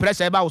sikika ko ne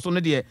pressure ba wo so no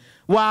de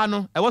wa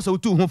no e wo so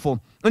tu hufo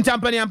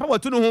ntampani ampa wo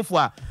tu no hufo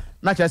a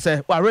na kire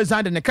se wa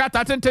resign de ne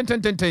krata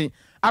ten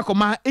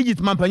akoma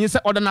Egypt mampanyi se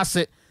odana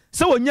se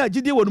wonya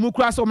agidi wo no mu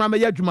kura se o ma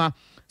ya adwuma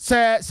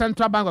se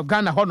Central Bank of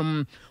Ghana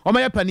honum o ma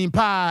ya panin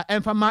pa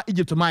emfama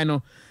Egypt man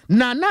no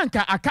na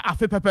nanka aka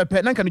afe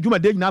pepepe nanka ne dwuma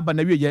de nyina ba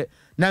na wiye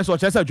na so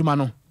kire se adwuma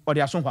no o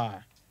de aso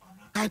hwa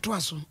kai to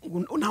aso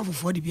una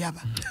fofo di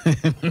biaba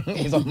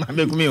so ma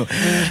be kumio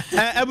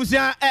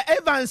abusia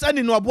Evans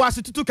ani no obo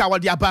ase tutu ka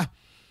wode aba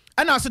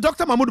ana ase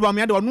Dr. Mahmoud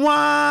Bamia de ono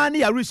ani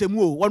ya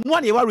resemu o ono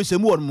ani ya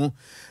resemu o mu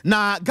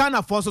na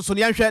Ghana for so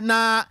ne hwe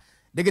na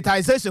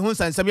digitization hun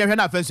sansam ya hwe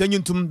na afansu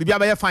anyuntum bibia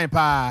ba ye fine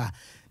pa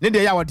ne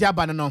de ya wode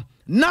aba no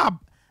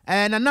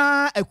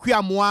na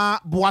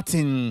akuamoa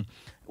boatin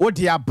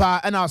wode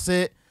aba ana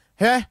ase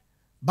he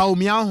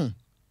baomia ho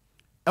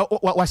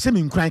wa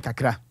semi nkran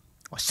kakra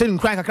Shin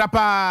crying a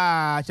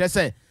crapper,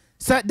 say,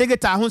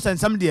 digital hoons and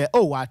some dear.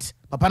 Oh, what?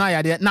 Papa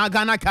na dear, na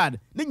Ghana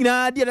card.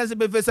 Nigna, dear, as a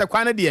professor,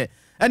 quite dear.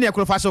 And your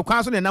professor,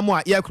 council and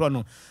Namua, ear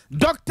chrono.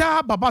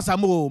 Dr.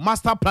 Babasamo,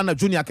 Master Planner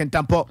Junior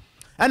Kentampo,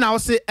 and I'll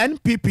say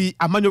NPP,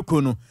 Amanu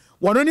Kuno.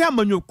 One only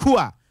Amanu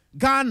Kua,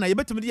 Ghana, you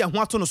better be a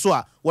Watson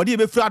soa, what do you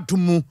be flat to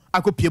mu,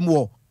 I could pay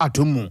more at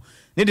Tumu.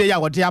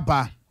 Nidia, what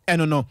diapa,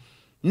 and no.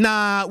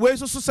 Na, where's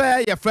so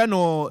say your friend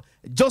or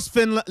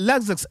Josephine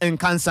Lexix and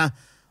cancer?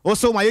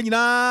 also my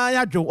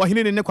yadwo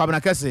ohine ne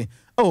kwabena kese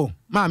oh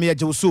maame ye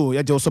jewo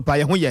so pa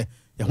ye ho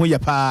ye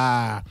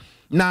pa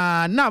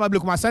na babele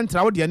kuma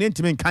central wo de ne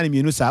ntime nkan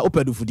mienu sa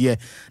opadufudie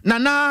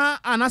na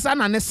anasa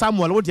na ne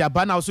Samuel wo de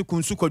aba na wo so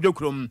kunsu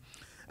kwadwokrom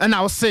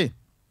na wo se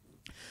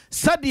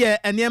sade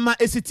enema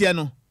esitie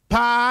no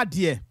pa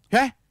de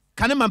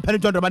kane mampane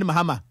John Dramani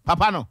Mahama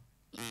papa no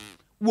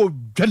wo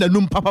dwala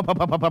num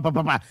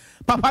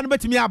papa no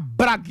betimi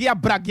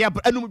abragia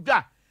enum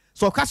dwa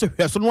so kaso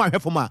hweso no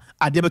ahwefo ma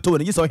ade beto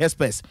woni so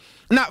space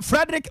na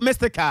Frederick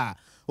Mystica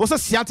was a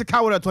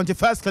sciatica with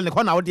 21st clinic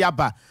on our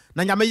diaba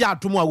na nyame ya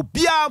atomo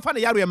bia fa na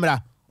yaro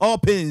emra all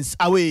pains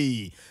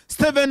away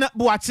Stephen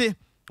Buachi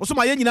also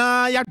my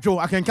nyina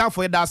yadwo akenkan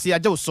for da se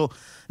agye so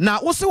na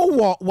wo se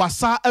wo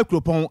wasa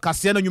akropon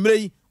kase na nwumre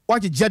yi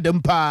wagye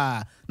dem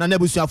pa na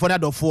nabusuafo na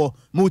dofo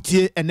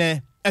mutie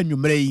ene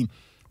anwumre yi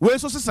we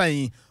so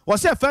sesan wo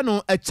se fe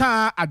no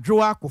echa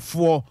adwoa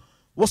kofo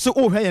wo se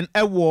wo hwe yen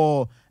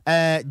ewo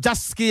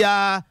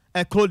Jaskia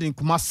clothing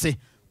kumase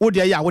wo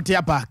de ya wo de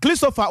aba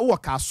Christopher wo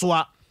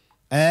kasoa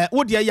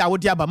wo de ya wo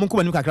de aba monko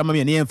banu kakra ma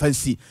me ne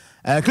fancy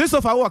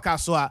Christopher wo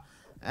kasoa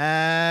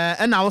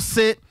na wo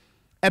se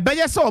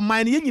ebeye se o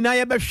man ye nyina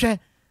ye behwe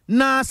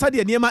na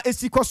sade niema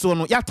esi koso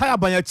no ya taya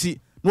banyachi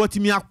na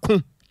watimi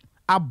ako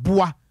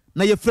aboa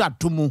na ye fira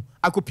domu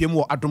akopiem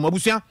wo adomu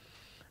abusua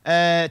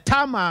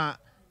tama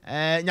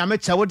nyame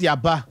cha wo de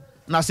aba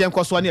na se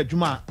enkoso na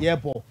adwuma ye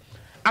bo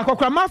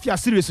akokra mafia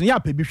series no ya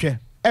pa bihwe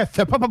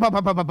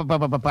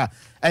papa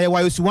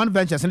YOC 1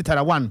 Ventures in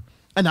Tara 1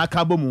 and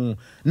akabomu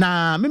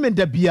na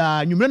memenda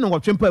bia nwumre no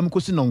wotwempa mu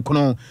kosi no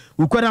nkono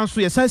ukwara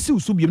nso yesansi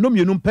usubi no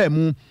mienu mpa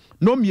mu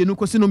no mienu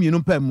kosi no mienu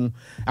mpa mu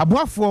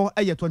aboafo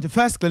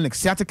 21st clinic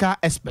sciatica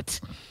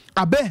expert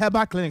abe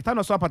herbal clinic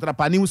tano so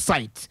apatara new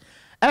site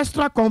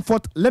extra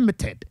comfort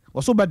limited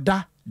also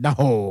beda da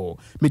ho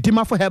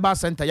medima for herbal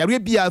center yare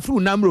bia fru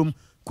namrom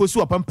kosi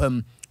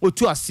wapampam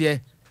otu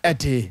ase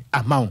ede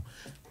amount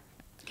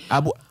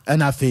abo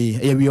enafe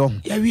yo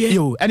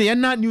ene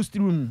yana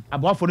newsroom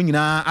aboafo no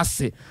nyina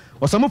ase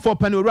osomfo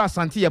pani oru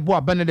asante ye bo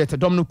Benedict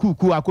domno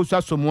kuku akosu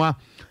asomua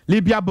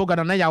Libia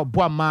Bogada na ya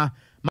bo ama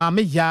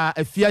me ya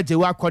afia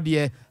jewa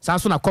akode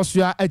sanso na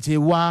kosua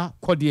ajewa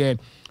kode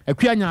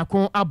akua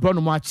nyako abro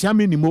no mo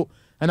achiame nimo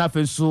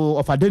enafe so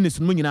of Dennis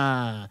no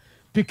nyina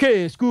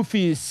PK school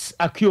fees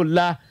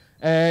akiola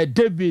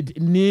David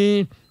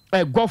ni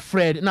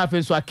Godfred na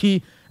afe so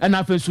aki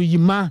enafe so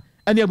yima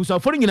ene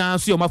abusafo nyina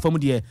so yo mafam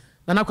de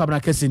na kwabra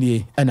kese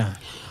ni ena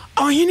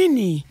ohini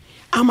ni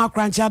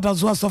amakrancha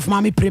dozo of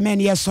mami premier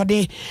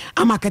yesode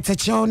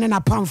amaketecho ne na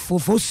pamfo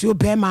fosio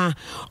bema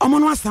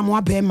omono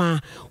asamwa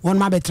bema won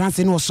ma be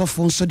transe no so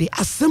fo so de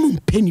asem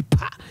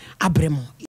mpenipa abremo